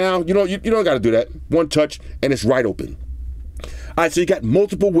 Now, you don't got to do that. One touch and it's right open. All right, so you got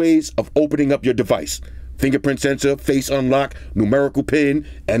multiple ways of opening up your device. Fingerprint sensor, face unlock, numerical pin,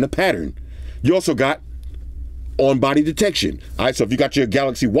 and a pattern. You also got on-body detection. All right, so if you got your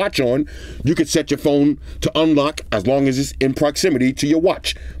Galaxy Watch on, you can set your phone to unlock as long as it's in proximity to your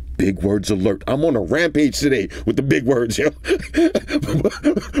watch. Big words alert. I'm on a rampage today with the big words, yo.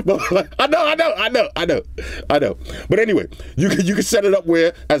 I know. But anyway, you can set it up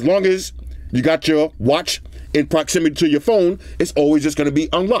where as long as you got your watch in proximity to your phone, it's always just going to be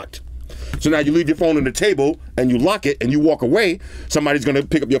unlocked. So now you leave your phone on the table and you lock it and you walk away, somebody's going to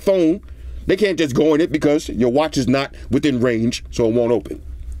pick up your phone. They can't just go in it because your watch is not within range, so it won't open.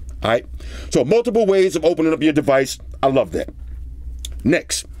 All right? So multiple ways of opening up your device. I love that.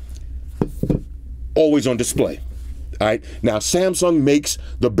 Next, always on display. All right? Now, Samsung makes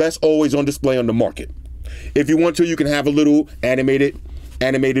the best always on display on the market. If you want to, you can have a little animated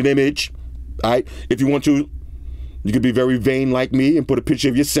image. All right? If you want to, you could be very vain like me and put a picture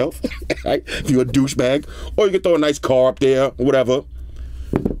of yourself, right? If you're a douchebag. Or you can throw a nice car up there, or whatever.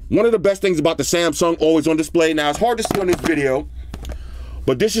 One of the best things about the Samsung always on display, now it's hard to see on this video,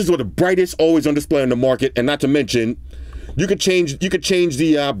 but this is the brightest always on display on the market, and not to mention, you could change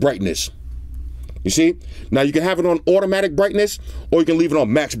the brightness. You see? Now you can have it on automatic brightness, or you can leave it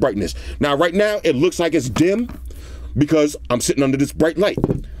on max brightness. Now right now, it looks like it's dim because I'm sitting under this bright light.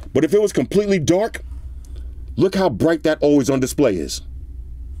 But if it was completely dark, look how bright that always on display is.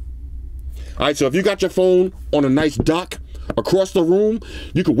 All right, so if you got your phone on a nice dock across the room,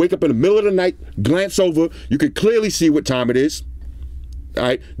 you could wake up in the middle of the night, glance over, you can clearly see what time it is. All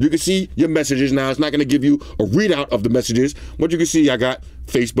right, you can see your messages. Now, it's not going to give you a readout of the messages, but you can see I got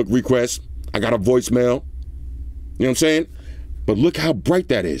Facebook requests, I got a voicemail. You know what I'm saying? But look how bright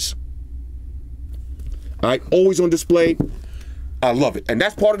that is. All right, always on display. I love it. And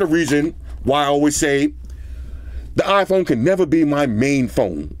that's part of the reason why I always say the iPhone can never be my main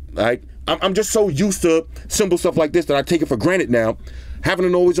phone. All right? I'm just so used to simple stuff like this that I take it for granted now, having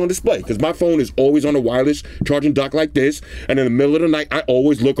it always on display, because my phone is always on a wireless charging dock like this, and in the middle of the night, I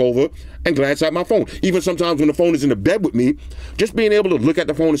always look over and glance at my phone. Even sometimes when the phone is in the bed with me, just being able to look at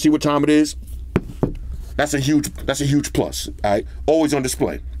the phone and see what time it is, that's a huge plus. All right? Always on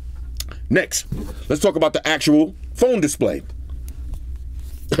display. Next, let's talk about the actual phone display.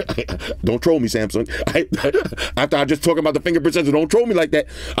 Don't troll me, Samsung. After I just talking about the fingerprint sensor, don't troll me like that.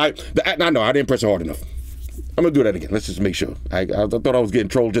 No, I didn't press it hard enough. I'm gonna do that again. Let's just make sure. I thought I was getting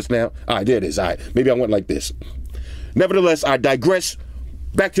trolled just now. All right, there it is. All right, maybe I went like this. Nevertheless, I digress.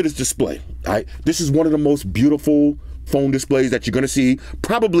 Back to this display. All right, this is one of the most beautiful phone displays that you're gonna see.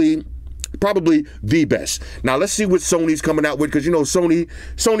 Probably the best. Now let's see what Sony's coming out with, because you know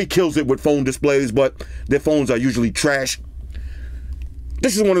Sony kills it with phone displays, but their phones are usually trash.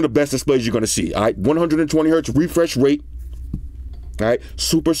 This is one of the best displays you're going to see. All right, 120 hertz refresh rate. All right,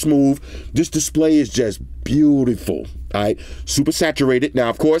 super smooth. This display is just beautiful. All right, super saturated. Now,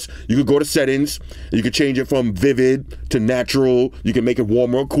 of course, you could go to settings. You could change it from vivid to natural. You can make it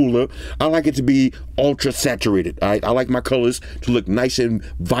warmer or cooler. I like it to be ultra saturated. All right, I like my colors to look nice and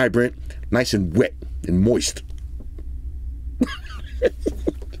vibrant, nice and wet and moist.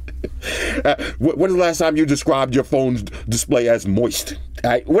 When is the last time you described your phone's display as moist?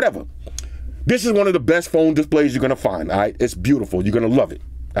 All right, whatever. This is one of the best phone displays you're gonna find. All right, it's beautiful. You're gonna love it.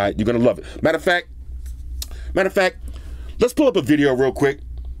 All right, you're gonna love it. Matter of fact, let's pull up a video real quick.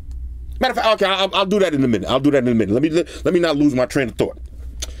 Matter of fact, okay, I'll do that in a minute. Let me not lose my train of thought.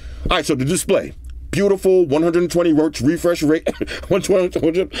 All right, so the display, beautiful, 120 hertz refresh rate,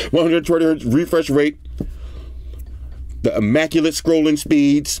 120 hertz refresh rate. The immaculate scrolling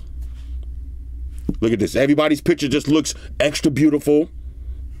speeds. Look at this. Everybody's picture just looks extra beautiful.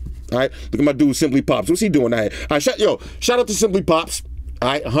 All right, look at my dude Simply Pops. What's he doing out here? All right, shout out to Simply Pops. All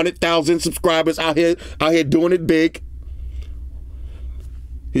right, 100,000 subscribers out here doing it big.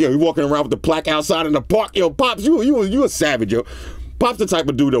 Yeah, we walking around with the plaque outside in the park. Yo, Pops, you a savage, yo. Pops the type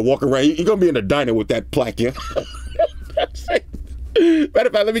of dude that walk around. You're gonna be in the diner with that plaque, yo. Matter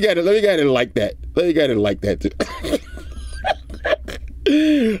of fact, let me get it like that. Let me get it like that too.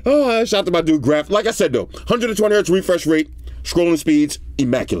 Oh, shout out to my dude Graph. Like I said though, 120 hertz refresh rate, scrolling speeds,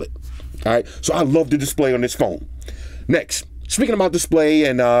 immaculate. All right, so I love the display on this phone. Next, speaking about display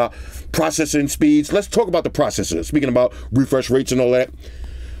and processing speeds, let's talk about the processor. Speaking about refresh rates and all that,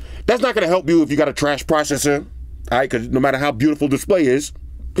 that's not going to help you if you got a trash processor. All right, because no matter how beautiful display is,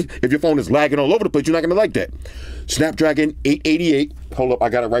 if your phone is lagging all over the place, you're not going to like that. Snapdragon 888. Hold up, I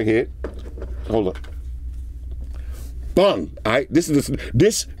got it right here. Hold up. Bang! All right, this is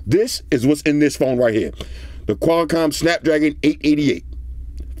what's in this phone right here. The Qualcomm Snapdragon 888,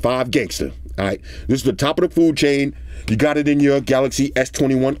 5 gangster. All right, this is the top of the food chain. You got it in your Galaxy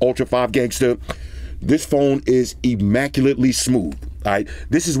S21 Ultra 5 gangster. This phone is immaculately smooth. All right,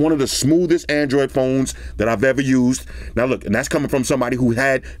 this is one of the smoothest Android phones that I've ever used. Now look, and that's coming from somebody who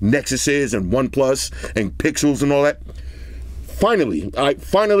had Nexuses and OnePlus and Pixels and all that. Finally,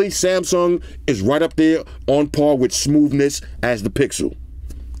 Samsung is right up there on par with smoothness as the Pixel.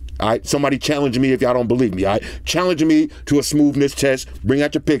 All right, somebody challenge me if y'all don't believe me. All right, challenge me to a smoothness test. Bring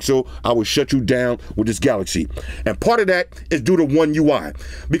out your Pixel. I will shut you down with this Galaxy. And part of that is due to One UI,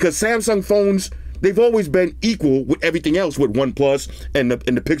 because Samsung phones, they've always been equal with everything else with OnePlus and the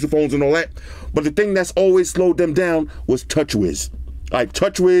Pixel phones and all that. But the thing that's always slowed them down was TouchWiz. Like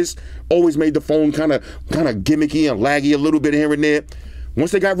TouchWiz always made the phone kind of gimmicky and laggy a little bit here and there.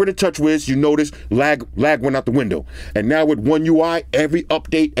 Once they got rid of TouchWiz, you notice lag went out the window. And now with One UI, every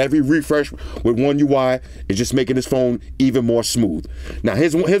update, every refresh with One UI is just making this phone even more smooth. Now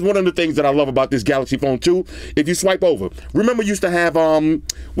here's one of the things that I love about this Galaxy phone too. If you swipe over, remember you used to have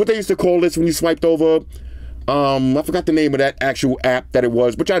what they used to call this when you swiped over. I forgot the name of that actual app that it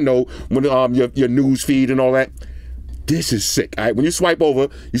was, but I know when your news feed and all that. This is sick. All right, when you swipe over,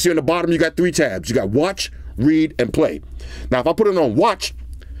 you see on the bottom you got 3 tabs. You got watch, read, and play. Now, if I put it on watch,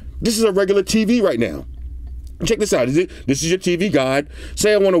 this is a regular TV right now. Check this out. This is your TV guide.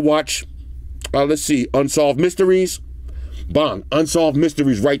 Say I want to watch, let's see, Unsolved Mysteries. Bang, Unsolved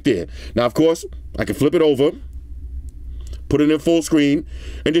Mysteries right there. Now, of course, I can flip it over, put it in full screen,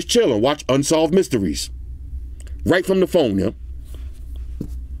 and just chill and watch Unsolved Mysteries. Right from the phone, yeah.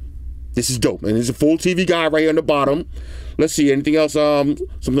 This is dope. And there's a full TV guide right here on the bottom. Let's see, anything else?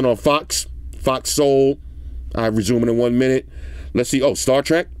 Something on Fox Soul. I resume it in 1 minute. Let's see. Oh, Star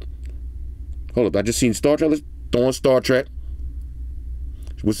Trek. Hold up, I just seen Star Trek. Let's throw on Star Trek.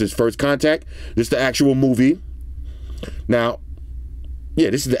 What's this? First Contact. This is the actual movie. Now, yeah,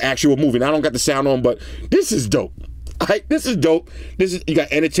 this is the actual movie. Now, I don't got the sound on, but this is dope. All right, this is dope. You got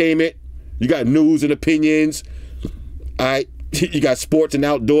entertainment. You got news and opinions. All right. You got sports and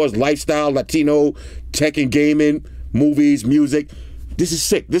outdoors, lifestyle, Latino, tech and gaming, movies, music. This is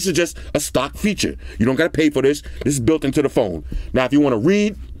sick. This is just a stock feature. You don't got to pay for this. This is built into the phone. Now, if you want to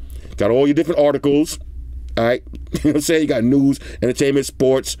read, got all your different articles. All right. You know what I'm saying? You got news, entertainment,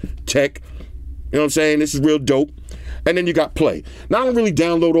 sports, tech. You know what I'm saying? This is real dope. And then you got play. Now, I don't really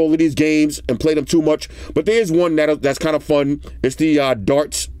download all of these games and play them too much, but there's one that's kind of fun. It's the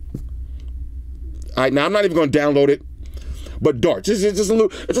darts. All right. Now, I'm not even going to download it. But darts, it's just a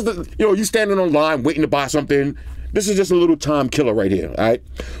little, you know, you standing on line waiting to buy something. This is just a little time killer right here, all right?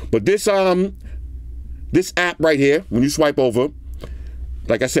 But this app right here, when you swipe over,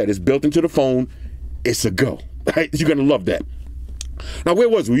 like I said, it's built into the phone. It's a go, right? You're gonna love that. Now, where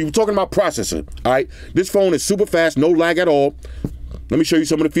was we? We were talking about processor, all right? This phone is super fast, no lag at all. Let me show you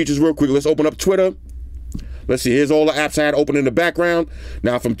some of the features real quick. Let's open up Twitter. Let's see, here's all the apps I had open in the background.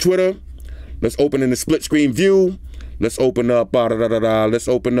 Now from Twitter, let's open in the split screen view. Let's open up, let's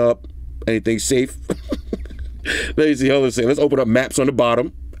open up anything safe. Let me see, hold on a second. Let's open up maps on the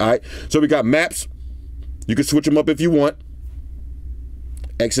bottom. All right, so we got maps. You can switch them up if you want.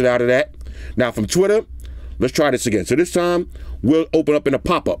 Exit out of that. Now from Twitter, let's try this again. So this time, we'll open up in a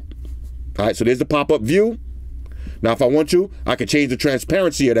pop-up. All right, so there's the pop-up view. Now, if I want to, I can change the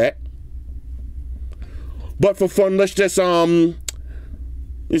transparency of that. But for fun, let's just, you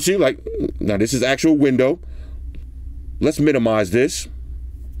see, like, now this is actual window. Let's minimize this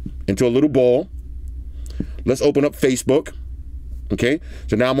into a little ball. Let's open up Facebook. Okay,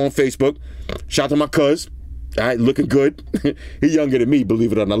 so now I'm on Facebook. Shout out to my cuz. All right, looking good. He younger than me,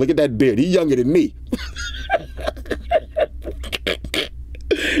 believe it or not. Look at that beard. He younger than me.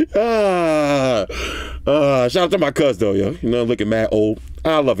 Shout out to my cuz though, yo. You know, looking mad old.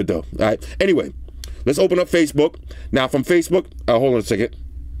 I love it though. All right. Anyway, let's open up Facebook. Now from Facebook, hold on a second.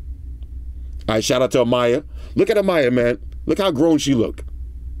 All right, shout out to Amaya. Look at Amaya, man. Look how grown she look.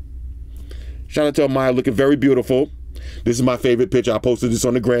 Shout out to Amaya, looking very beautiful. This is my favorite picture. I posted this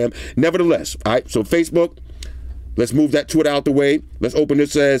on the gram. Nevertheless, all right, so Facebook, let's move that Twitter out the way. Let's open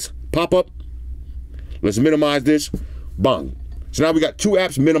this as pop-up. Let's minimize this. Bang. So now we got 2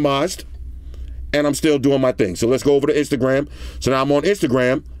 apps minimized, and I'm still doing my thing. So let's go over to Instagram. So now I'm on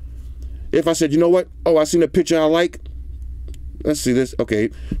Instagram. If I said, you know what? Oh, I seen a picture I like. Let's see this. Okay,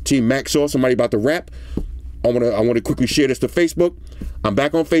 Team Max saw somebody about to rap. I want to quickly share this to Facebook. I'm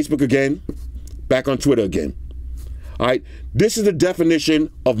back on Facebook again. Back on Twitter again. All right, this is the definition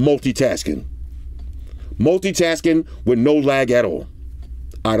of multitasking. Multitasking with no lag at all.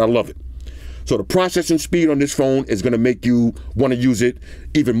 All right, I love it. So the processing speed on this phone is going to make you want to use it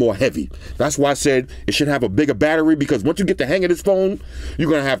even more heavy. That's why I said it should have a bigger battery, because once you get the hang of this phone, you're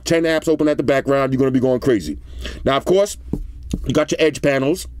going to have 10 apps open at the background. You're going to be going crazy. Now, of course, you got your edge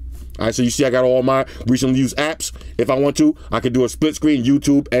panels. All right, so you see I got all my recently used apps. If I want to, I could do a split screen,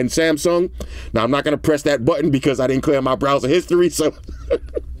 YouTube and Samsung. Now, I'm not going to press that button because I didn't clear my browser history, so...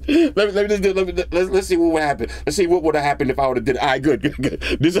 let's see what would happen. Let's see what would have happened if I would have did it. All right, good.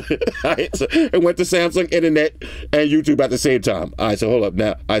 This, all right, so it went to Samsung, internet, and YouTube at the same time. All right, so hold up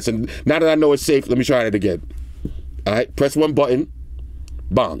now. All right, so now that I know it's safe, let me try it again. All right, press one button.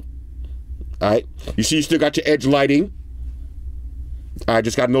 Bang. All right, you see you still got your edge lighting. I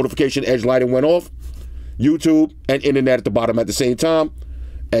just got a notification, edge lighting went off. YouTube and internet at the bottom at the same time.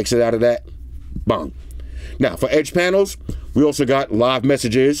 Exit out of that. Bang. Now, for edge panels, we also got live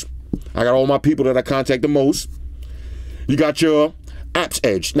messages. I got all my people that I contact the most. You got your apps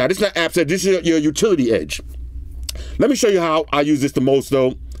edge. Now, this is not apps edge. This is your utility edge. Let me show you how I use this the most,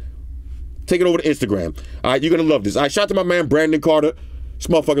 though. Take it over to Instagram. All right, you're going to love this. I shout out to my man, Brandon Carter. This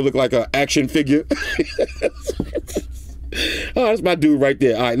motherfucker look like an action figure. Oh, that's my dude right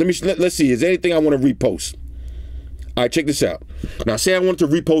there. All right, let's see. Is there anything I want to repost? All right, check this out. Now, say I want to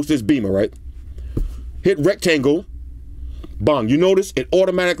repost this Beamer, right? Hit rectangle. Bang. You notice it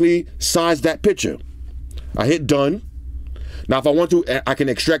automatically sized that picture. I hit done. Now, if I want to, I can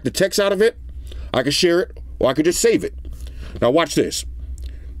extract the text out of it. I can share it, or I can just save it. Now, watch this.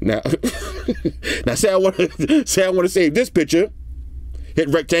 Now, say I want to save this picture. Hit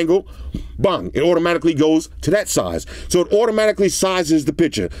rectangle, bang, it automatically goes to that size. So it automatically sizes the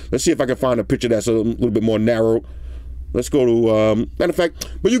picture. Let's see if I can find a picture that's a little bit more narrow. Let's go to, matter of fact,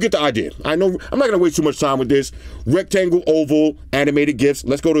 but you get the idea. I know, I'm not going to waste too much time with this. Rectangle, oval, animated GIFs.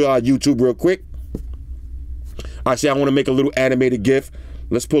 Let's go to YouTube real quick. I say I want to make a little animated GIF.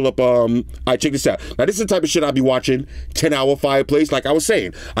 Let's pull up, all right, check this out. Now, this is the type of shit I'll be watching. 10-hour fireplace, like I was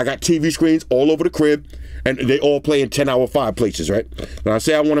saying. I got TV screens all over the crib, and they all play in 10-hour fireplaces, right? Now, I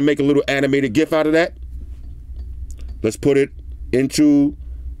say I want to make a little animated GIF out of that. Let's put it into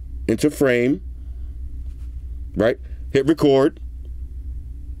frame, right? Hit record.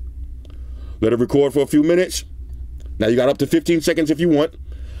 Let it record for a few minutes. Now, you got up to 15 seconds if you want.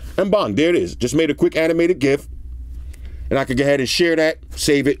 And bang, there it is. Just made a quick animated GIF. And I can go ahead and share that,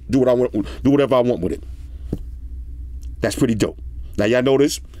 save it, do what I want, do whatever I want with it. That's pretty dope. Now y'all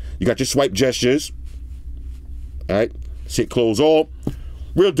notice you got your swipe gestures. All right, let's hit close all.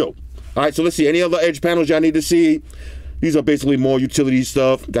 Real dope. All right, so let's see any other edge panels y'all need to see. These are basically more utility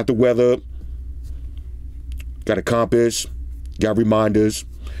stuff. Got the weather, got a compass, got reminders,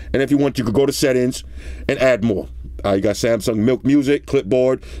 and if you want, you could go to settings and add more. You got Samsung Milk Music,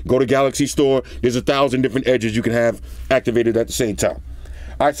 clipboard, go to Galaxy Store. There's 1,000 different edges you can have activated at the same time.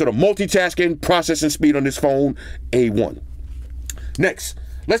 All right, so the multitasking, processing speed on this phone, A1. Next,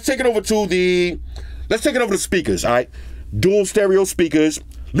 let's take it over to the speakers, all right? Dual stereo speakers.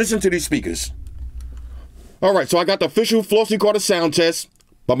 Listen to these speakers. All right, so I got the official Flossy Carter sound test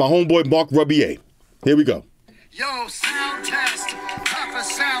by my homeboy Mark Rubier. Here we go. Yo, sound test, time for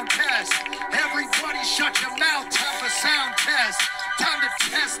sound test. Everybody shut your mouth, time for sound test. Time to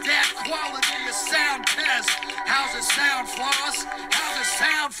test that quality of sound test. How's it sound, Floss? How's it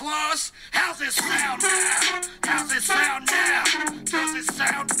sound, Floss? How's it sound now? How's it sound now? Does it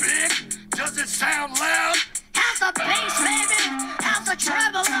sound big? Does it sound loud? How's the bass, baby? How's the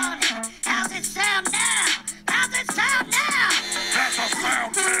treble on it? How's it sound now? How's it sound now? That's a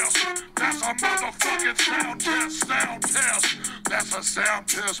sound test. That's a motherfucking sound test. Sound test. That's a sound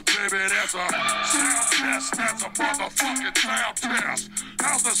test, baby. That's a sound test. That's a motherfucking sound test.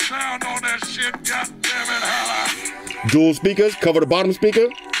 How's the sound on that shit? God damn it, holla. Dual speakers, cover the bottom speaker.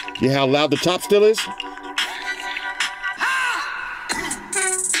 You hear how loud the top still is?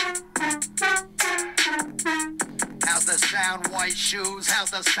 How's the sound, white shoes?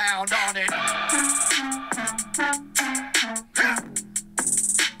 How's the sound on it?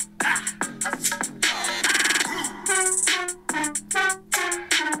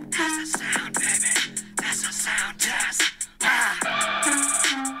 How's the sound, baby? That's a sound test.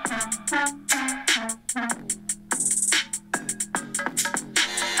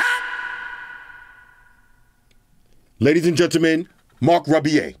 Ladies and gentlemen, Mark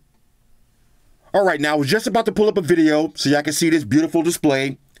Rubier. All right, now I was just about to pull up a video so y'all can see this beautiful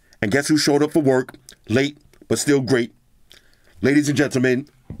display. And guess who showed up for work? Late, but still great. Ladies and gentlemen,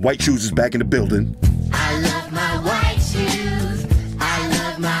 White Shoes is back in the building. I love my white shoes. I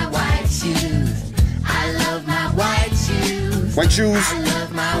love my white shoes. I love my white shoes. White Shoes, I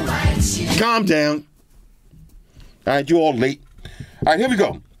love my white shoes. calm down. All right, you all late. All right, here we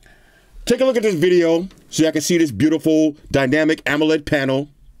go. Take a look at this video so y'all can see this beautiful dynamic AMOLED panel.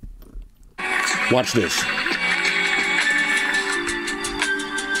 Watch this.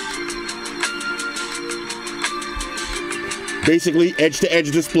 Basically, edge-to-edge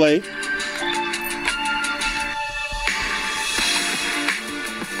display.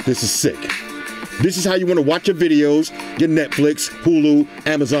 This is sick. This is how you want to watch your videos, your Netflix, Hulu,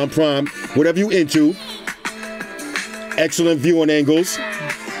 Amazon Prime, whatever you into. Excellent viewing angles.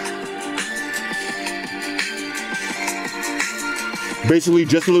 Basically,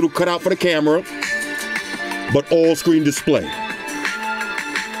 just a little cutout for the camera, but all screen display.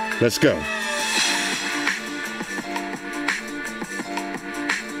 Let's go.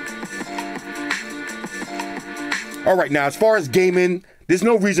 All right, now as far as gaming, there's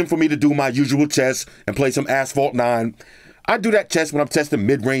no reason for me to do my usual test and play some Asphalt 9. I do that test when I'm testing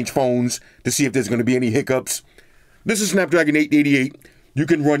mid-range phones to see if there's going to be any hiccups. This is Snapdragon 888. You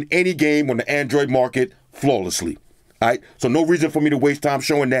can run any game on the Android market flawlessly. All right, so no reason for me to waste time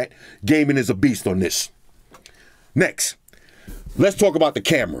showing that gaming is a beast on this. Next, let's talk about the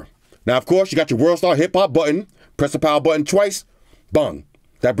camera. Now, of course, you got your World Star Hip Hop button. Press the power button twice. Bang.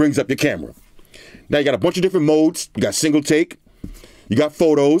 That brings up your camera. Now, you got a bunch of different modes. You got single take. You got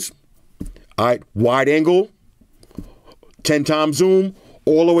photos. All right, wide angle, 10 times zoom,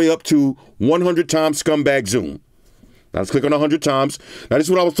 all the way up to 100 times scumbag zoom. Now let's click on 100 times. Now this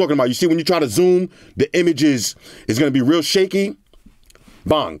is what I was talking about. You see when you try to zoom, the image is going to be real shaky.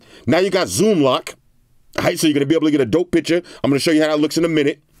 Bang. Now you got zoom lock. All right, so you're going to be able to get a dope picture. I'm going to show you how that looks in a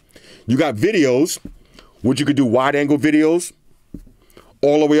minute. You got videos, which you could do wide angle videos,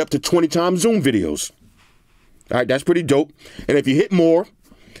 all the way up to 20 times zoom videos. All right, that's pretty dope. And if you hit more,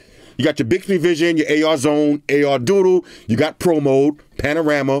 you got your Bixby Vision, your AR Zone, AR Doodle. You got Pro Mode,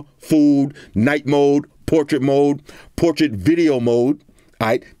 Panorama, Food, Night Mode, Portrait Mode, Portrait Video Mode. All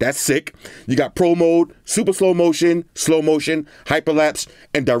right, that's sick. You got Pro Mode, Super Slow Motion, Hyperlapse,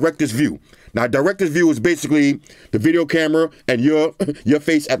 and Director's View. Now, Director's View is basically the video camera and your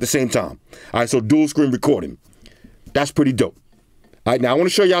face at the same time. All right, so dual screen recording. That's pretty dope. All right, now I want to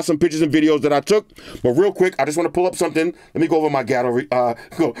show y'all some pictures and videos that I took, but real quick, I just want to pull up something. Let me go over my gallery, go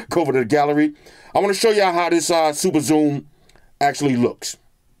over to the gallery. I want to show y'all how this super zoom actually looks.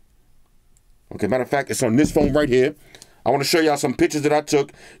 Okay, matter of fact, it's on this phone right here. I want to show y'all some pictures that I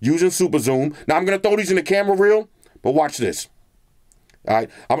took using super zoom. Now, I'm going to throw these in the camera reel, but watch this. All right,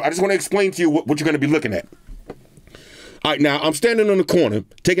 I just want to explain to you what you're going to be looking at. All right, now, I'm standing on the corner,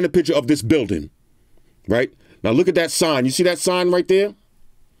 taking a picture of this building, right? Now look at that sign. You see that sign right there?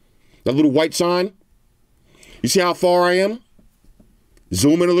 That little white sign? You see how far I am?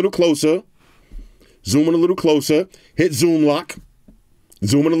 Zoom in a little closer. Zoom in a little closer. Hit zoom lock.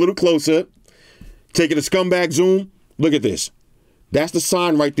 Zoom in a little closer. Take it a scumbag zoom. Look at this. That's the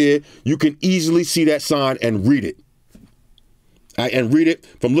sign right there. You can easily see that sign and read it. And read it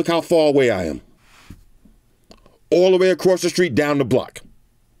from look how far away I am. All the way across the street, down the block.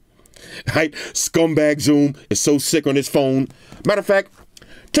 Right? Scumbag zoom is so sick on this phone. Matter of fact,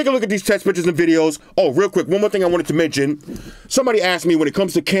 take a look at these test pictures and videos. Oh, real quick, one more thing I wanted to mention. Somebody asked me when it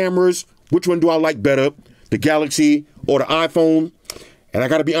comes to cameras, which one do I like better, the Galaxy or the iPhone? And I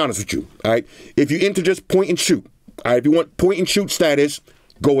got to be honest with you, all right? If you're into just point and shoot, all right, if you want point and shoot status,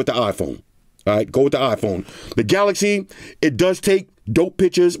 go with the iPhone. All right, go with the iPhone. The Galaxy, it does take dope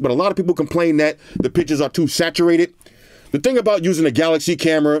pictures, but a lot of people complain that the pictures are too saturated. The thing about using a Galaxy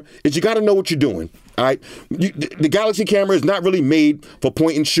camera is you got to know what you're doing. All right, the Galaxy camera is not really made for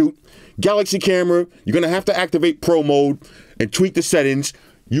point and shoot. Galaxy camera, you're going to have to activate Pro mode and tweak the settings.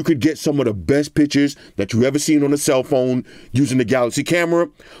 You could get some of the best pictures that you've ever seen on a cell phone using the Galaxy camera,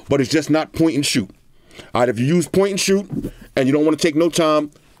 but it's just not point and shoot. All right, if you use point and shoot and you don't want to take no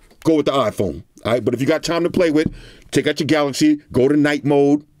time, go with the iPhone. All right, but if you got time to play with, take out your Galaxy, go to night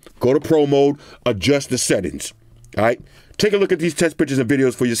mode, go to Pro mode, adjust the settings. All right, take a look at these test pictures and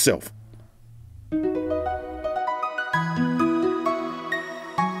videos for yourself.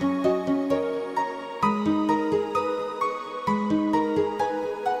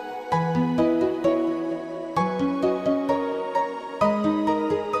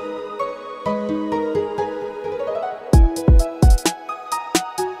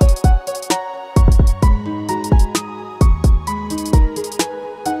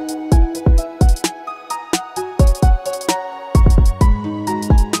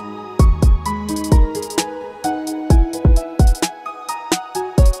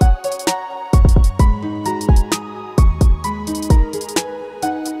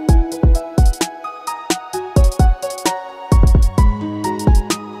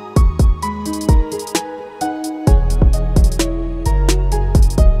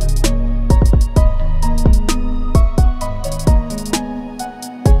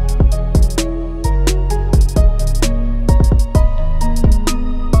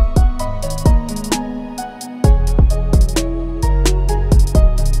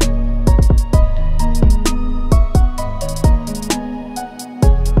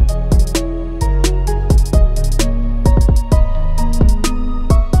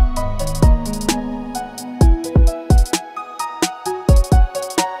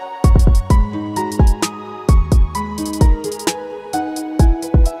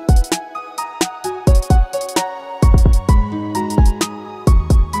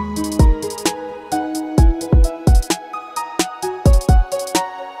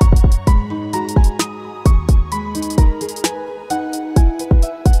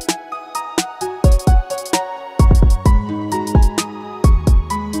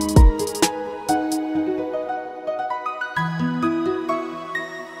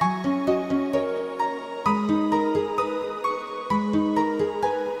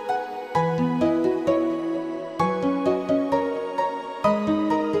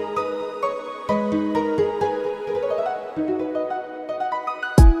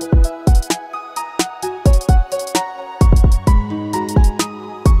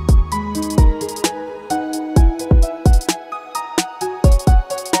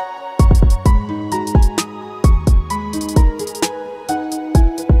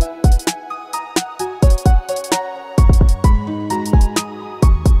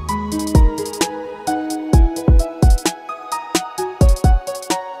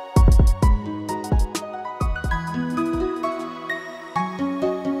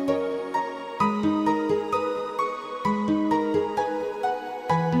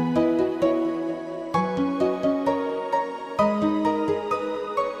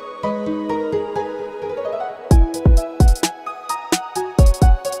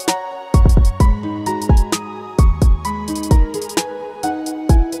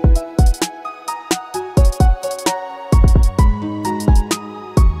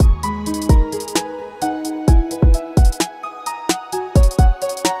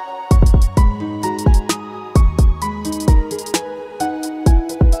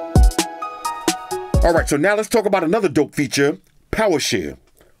 All right, so now let's talk about another dope feature, Power Share,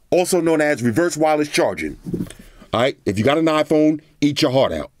 also known as reverse wireless charging. All right, if you got an iPhone, eat your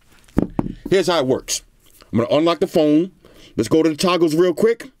heart out. Here's how it works. I'm going to unlock the phone. Let's go to the toggles real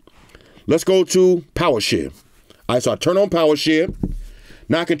quick. Let's go to Power Share. All right, so I turn on Power Share.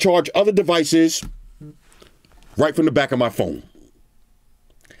 Now I can charge other devices right from the back of my phone.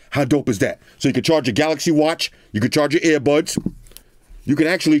 How dope is that? So you can charge your Galaxy Watch. You can charge your earbuds. You can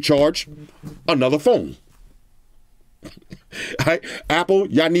actually charge another phone. All right, Apple,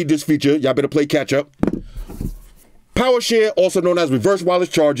 y'all need this feature. Y'all better play catch up. Power Share, also known as reverse wireless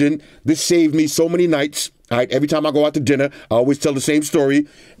charging. This saved me so many nights. All right, every time I go out to dinner, I always tell the same story.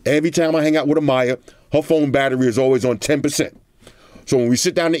 Every time I hang out with Amaya, her phone battery is always on 10%. So when we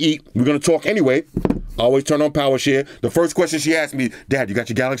sit down to eat, we're going to talk anyway. I always turn on Power Share. The first question she asked me, Dad, you got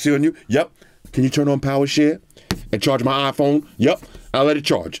your Galaxy on you? Yep. Can you turn on Power Share and charge my iPhone? Yep. I let it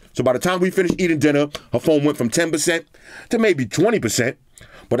charge. So by the time we finished eating dinner, her phone went from 10% to maybe 20%,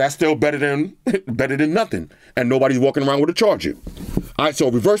 but that's still better than nothing. And nobody's walking around with a charger. All right,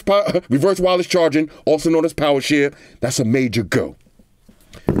 so reverse wireless charging, also known as power share, that's a major go.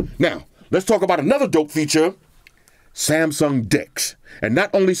 Now, let's talk about another dope feature, Samsung DeX. And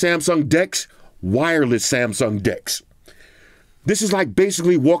not only Samsung DeX, wireless Samsung DeX. This is like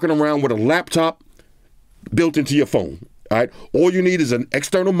basically walking around with a laptop built into your phone. All right, all you need is an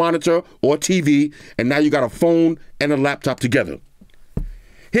external monitor or TV, and now you got a phone and a laptop together.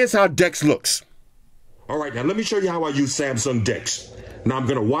 Here's how DeX looks. All right, now let me show you how I use Samsung DeX. Now I'm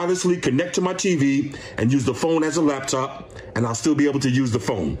gonna wirelessly connect to my TV and use the phone as a laptop, and I'll still be able to use the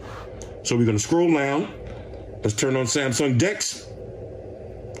phone. So we're gonna scroll down. Let's turn on Samsung DeX.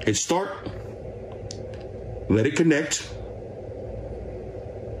 Hit start. Let it connect.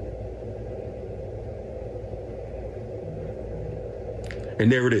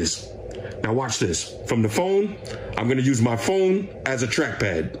 And there it is. Now watch this. From the phone, I'm gonna use my phone as a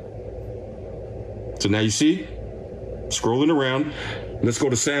trackpad. So now you see, scrolling around. Let's go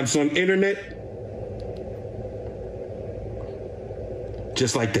to Samsung Internet.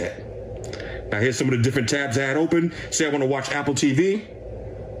 Just like that. Now here's some of the different tabs I had open. Say I wanna watch Apple TV.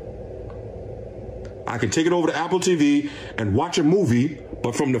 I can take it over to Apple TV and watch a movie,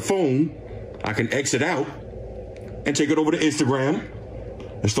 but from the phone, I can exit out and take it over to Instagram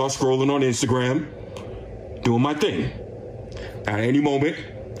and start scrolling on Instagram, doing my thing. At any moment,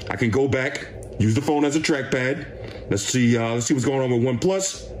 I can go back, use the phone as a trackpad. Let's see what's going on with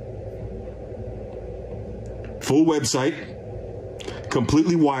OnePlus. Full website,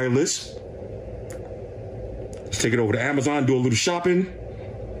 completely wireless. Let's take it over to Amazon, do a little shopping.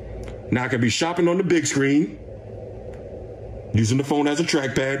 Now I can be shopping on the big screen, using the phone as a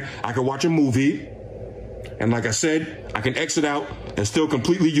trackpad. I can watch a movie. And like I said, I can exit out and still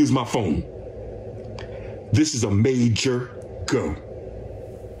completely use my phone. This is a major go.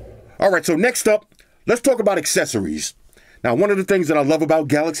 All right, so next up, let's talk about accessories. Now, one of the things that I love about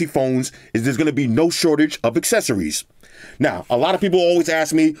Galaxy phones is there's gonna be no shortage of accessories. Now, a lot of people always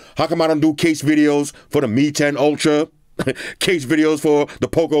ask me, how come I don't do case videos for the Mi 10 Ultra, case videos for the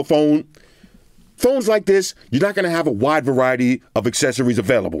Poco phone? Phones like this, you're not gonna have a wide variety of accessories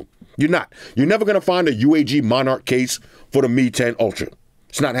available. You're not. You're never going to find a UAG Monarch case for the Mi 10 Ultra.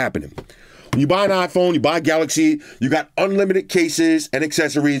 It's not happening. When you buy an iPhone, you buy a Galaxy, you got unlimited cases and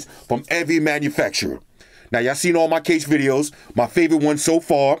accessories from every manufacturer. Now, y'all seen all my case videos. My favorite one so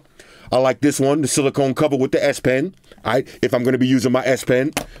far, I like this one, the silicone cover with the S Pen, all right, if I'm going to be using my S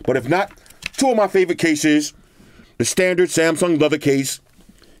Pen. But if not, two of my favorite cases, the standard Samsung leather case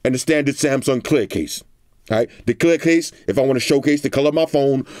and the standard Samsung clear case. All right, the clear case, if I want to showcase the color of my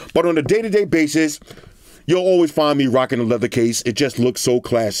phone. But on a day-to-day basis, you'll always find me rocking a leather case. It just looks so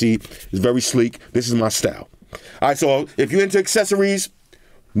classy. It's very sleek. This is my style. All right, so if you're into accessories,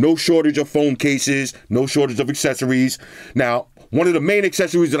 no shortage of phone cases, no shortage of accessories. Now, one of the main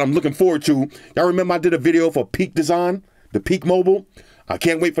accessories that I'm looking forward to, y'all remember I did a video for Peak Design, the Peak Mobile? I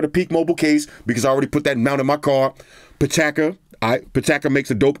can't wait for the Peak Mobile case because I already put that mount in my car. Pitaka, Pitaka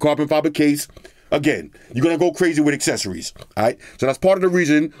makes a dope carbon fiber case. Again, you're gonna go crazy with accessories, all right? So that's part of the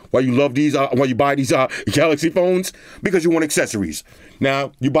reason why you love these, why you buy these Galaxy phones, because you want accessories.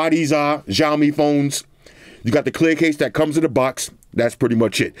 Now, you buy these Xiaomi phones, you got the clear case that comes in the box. That's pretty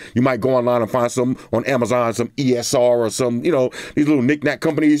much it. You might go online and find some on Amazon, some ESR or some, you know, these little knick-knack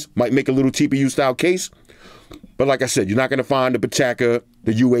companies might make a little TPU style case. But like I said, you're not gonna find the Pitaka,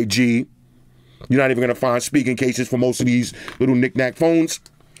 the UAG. You're not even gonna find speaking cases for most of these little knick-knack phones.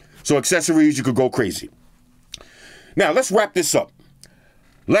 So accessories, you could go crazy. Now, let's wrap this up.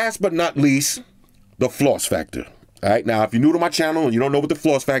 Last but not least, the floss factor. All right, now, if you're new to my channel and you don't know what the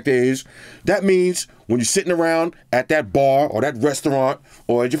floss factor is, that means when you're sitting around at that bar or that restaurant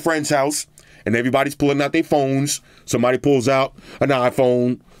or at your friend's house and everybody's pulling out their phones, somebody pulls out an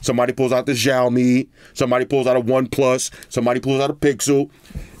iPhone, somebody pulls out the Xiaomi, somebody pulls out a OnePlus, somebody pulls out a Pixel,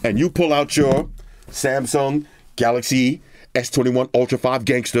 and you pull out your Samsung Galaxy S21 Ultra 5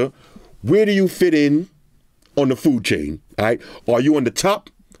 Gangster, where do you fit in on the food chain? All right, are you on the top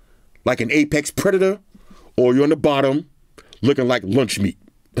like an apex predator, or you're on the bottom looking like lunch meat?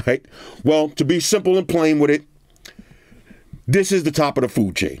 Right? Well, to be simple and plain with it, this is the top of the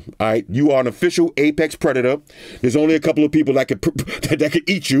food chain. All right, you are an official apex predator. There's only a couple of people that could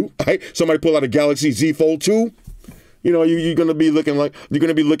eat you. All right, somebody pull out a Galaxy Z Fold 2. You know, you're gonna be looking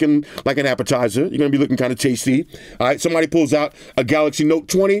like an appetizer. You're gonna be looking kind of tasty. All right, somebody pulls out a Galaxy Note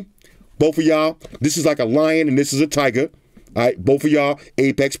 20. Both of y'all, this is like a lion and this is a tiger. All right, both of y'all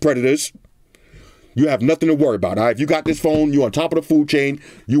apex predators. you have nothing to worry about. All right, if you got this phone, you're on top of the food chain.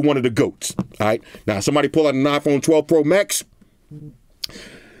 You one of the goats. All right. Now, somebody pull out an iPhone 12 Pro Max.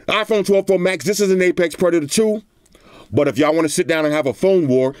 iPhone 12 Pro Max. This is an Apex Predator 2. But if y'all want to sit down and have a phone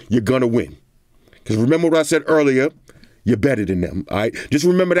war, you're gonna win. Because remember what I said earlier. You're better than them, all right? Just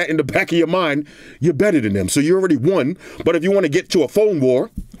remember that in the back of your mind. You're better than them, so you already won. But if you want to get to a phone war,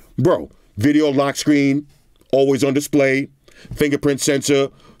 bro, video lock screen, always on display, fingerprint sensor,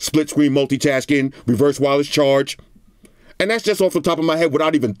 split screen multitasking, reverse wireless charge. And that's just off the top of my head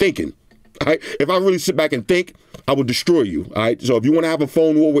without even thinking, all right? If I really sit back and think, I will destroy you, all right? So if you want to have a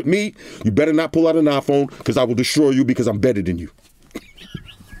phone war with me, you better not pull out an iPhone because I will destroy you because I'm better than you.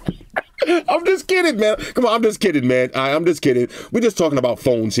 I'm just kidding, man. Come on, I'm just kidding, man. I'm just kidding. We're just talking about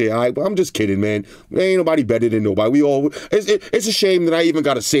phones here, all right? I'm just kidding, man. Ain't nobody better than nobody. We all. It's a shame that I even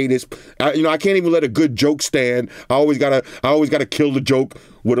gotta say this. I can't even let a good joke stand. I always gotta kill the joke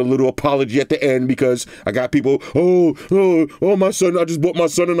with a little apology at the end because I got people. Oh, my son. I just bought my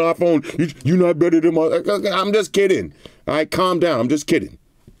son an iPhone. You're not better than my. I'm just kidding. All right, calm down. I'm just kidding.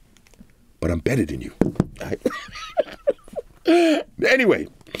 But I'm better than you. All right? Anyway.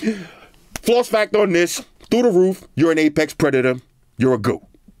 Floss factor on this, through the roof, you're an Apex Predator, you're a GOAT.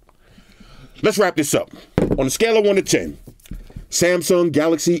 Let's wrap this up. On a scale of 1 to 10, Samsung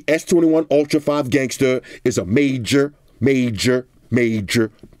Galaxy S21 Ultra 5 Gangster is a major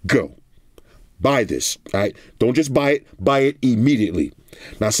go. Buy this, all right? Don't just buy it immediately.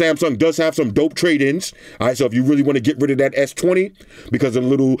 Now, Samsung does have some dope trade-ins, all right? So if you really want to get rid of that S20 because of the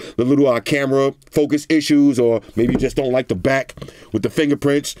little camera focus issues, or maybe you just don't like the back with the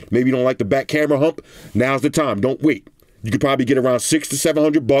fingerprints, maybe you don't like the back camera hump, now's the time. Don't wait. You could probably get around $600 to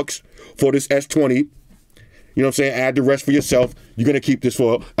 $700 for this S20. You know what I'm saying? Add the rest for yourself. You're going to keep this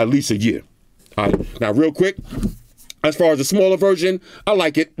for at least a year. All right. Now, real quick. As far as the smaller version, I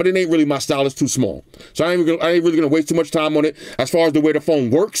like it, but it ain't really my style. It's too small. So I ain't really going to waste too much time on it. As far as the way the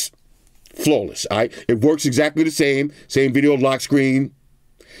phone works, flawless, all right? It works exactly the same video lock screen.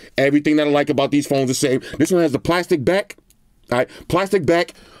 Everything that I like about these phones is the same. This one has the plastic back, all right? Plastic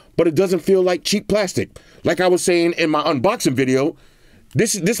back, but it doesn't feel like cheap plastic. Like I was saying in my unboxing video,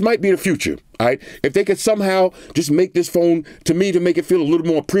 this might be the future, all right? If they could somehow just make this phone, to make it feel a little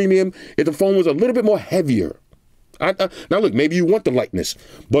more premium, if the phone was a little bit more heavier. Now look, maybe you want the lightness,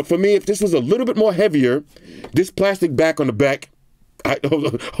 but for me, if this was a little bit more heavier, this plastic back on the back,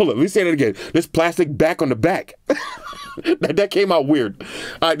 hold on, let me say that again. This plastic back on the back, that came out weird.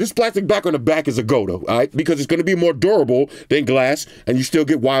 All right, this plastic back on the back is a go though, all right, because it's going to be more durable than glass, and you still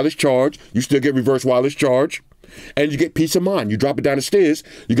get wireless charge, you still get reverse wireless charge, and you get peace of mind. You drop it down the stairs,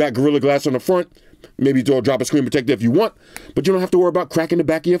 you got Gorilla Glass on the front, maybe drop a screen protector if you want, but you don't have to worry about cracking the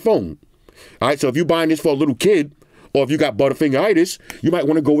back of your phone. All right, so if you're buying this for a little kid, or if you got butterfingeritis, you might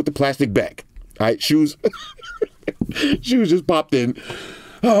want to go with the plastic back. All right, shoes. Shoes just popped in.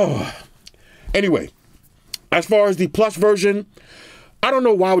 Oh. Anyway, as far as the Plus version, I don't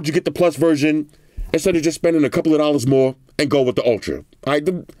know why would you get the Plus version instead of just spending a couple of dollars more and go with the Ultra. All right,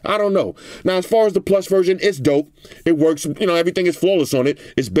 I don't know. Now, as far as the Plus version, it's dope. It works. You know, everything is flawless on it.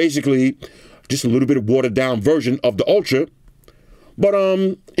 It's basically just a little bit of watered down version of the Ultra. But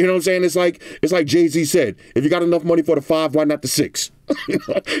you know what I'm saying? It's like Jay-Z said, if you got enough money for the 5, why not the 6? You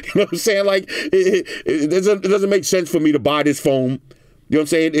know what I'm saying? Like it doesn't make sense for me to buy this phone. You know what I'm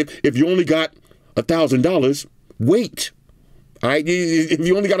saying? If you only got $1,000, wait. All right? If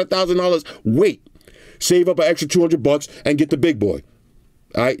you only got $1,000, wait. Save up an extra $200 and get the big boy.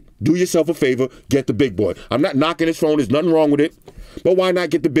 All right? Do yourself a favor, get the big boy. I'm not knocking this phone. There's nothing wrong with it. But why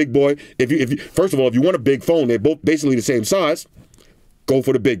not get the big boy? If you first of all, if you want a big phone, they're both basically the same size. Go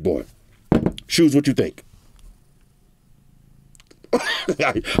for the big boy. Shoes, what you think? All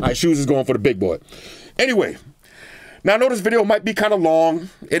right, Shoes is going for the big boy. Anyway, now I know this video might be kind of long.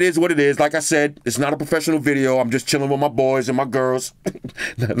 It is what it is. Like I said, it's not a professional video. I'm just chilling with my boys and my girls.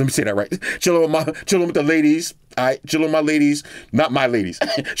 Let me say that right. Chilling with the ladies. All right, chilling with my ladies, not my ladies.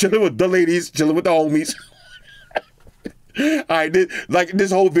 Chilling with the ladies. Chilling with the homies. All right,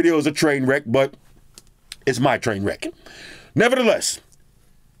 this whole video is a train wreck, but it's my train wreck. Nevertheless.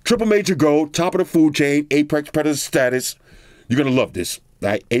 Triple major gold, top of the food chain, Apex Predator status. You're going to love this,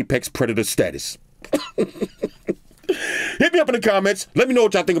 right? Apex Predator status. Hit me up in the comments. Let me know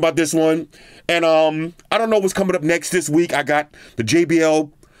what y'all think about this one. And I don't know what's coming up next this week. I got the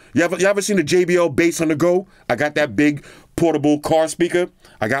JBL. You ever seen the JBL bass on the go? I got that big portable car speaker.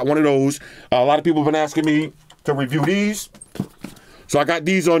 I got one of those. A lot of people have been asking me to review these. So I got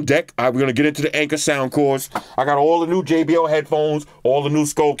these on deck. We're going to get into the Anchor sound cores. I got all the new JBL headphones, all the new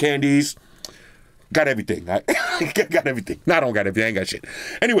Skull candies. Got everything. Got everything. No, I don't got everything. I ain't got shit.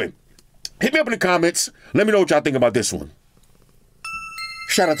 Anyway, Hit me up in the comments. Let me know what y'all think about this one.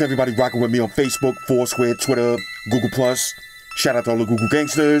 Shout out to everybody rocking with me on Facebook, Foursquare, Twitter, Google+. Shout out to all the Google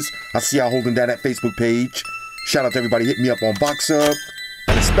gangsters. I see y'all holding down that Facebook page. Shout out to everybody hitting me up on Boxer.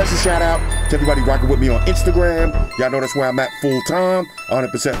 And a special shout out to everybody rocking with me on Instagram. Y'all know that's where I'm at full time,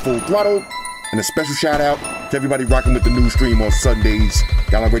 100% full throttle. And a special shout out to everybody rocking with the new stream on Sundays.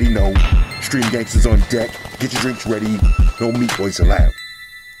 Y'all already know. Stream gangsters on deck. Get your drinks ready. No meat boys allowed.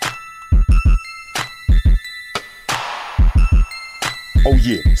 Oh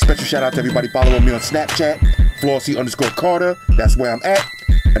yeah, special shout out to everybody following me on Snapchat, Flossy_Carter, that's where I'm at.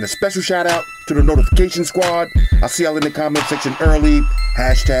 And a special shout out to the notification squad. I'll see y'all in the comment section early.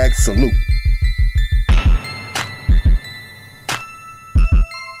 Hashtag salute.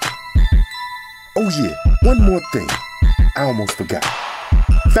 Oh yeah, one more thing. I almost forgot.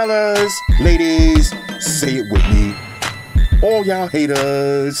 Fellas, ladies, say it with me. All y'all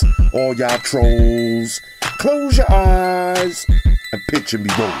haters, all y'all trolls, close your eyes and picture me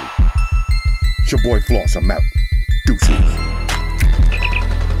rolling. It's your boy Floss, I'm out. Deuces.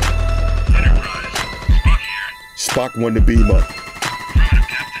 Enterprise, Spock here. Spock won the beam up.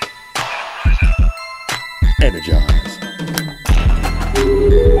 Energize.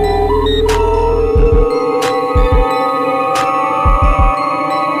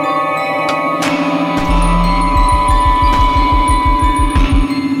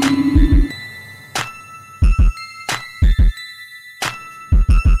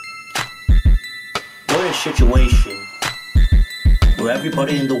 We're in a situation where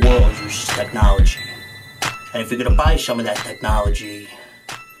everybody in the world uses technology. And if you're gonna buy some of that technology,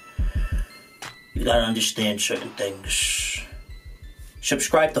 you gotta understand certain things.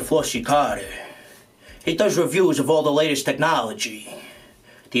 Subscribe to Flossy Carter. He does reviews of all the latest technology.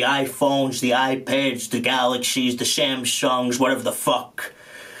 The iPhones, the iPads, the Galaxies, the Samsungs, whatever the fuck.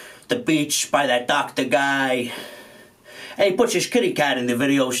 The Beats by that doctor guy. And he puts his kitty cat in the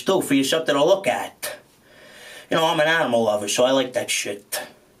videos too for you something to look at. You know, I'm an animal lover, so I like that shit.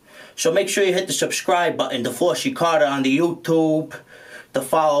 So make sure you hit the subscribe button to Flossy Carter on the YouTube, the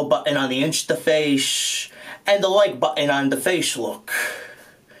follow button on the Instaface, and the like button on the Facelook.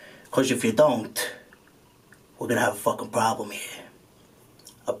 Because if you don't, we're gonna have a fucking problem here.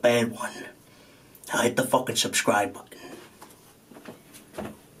 A bad one. Now hit the fucking subscribe button.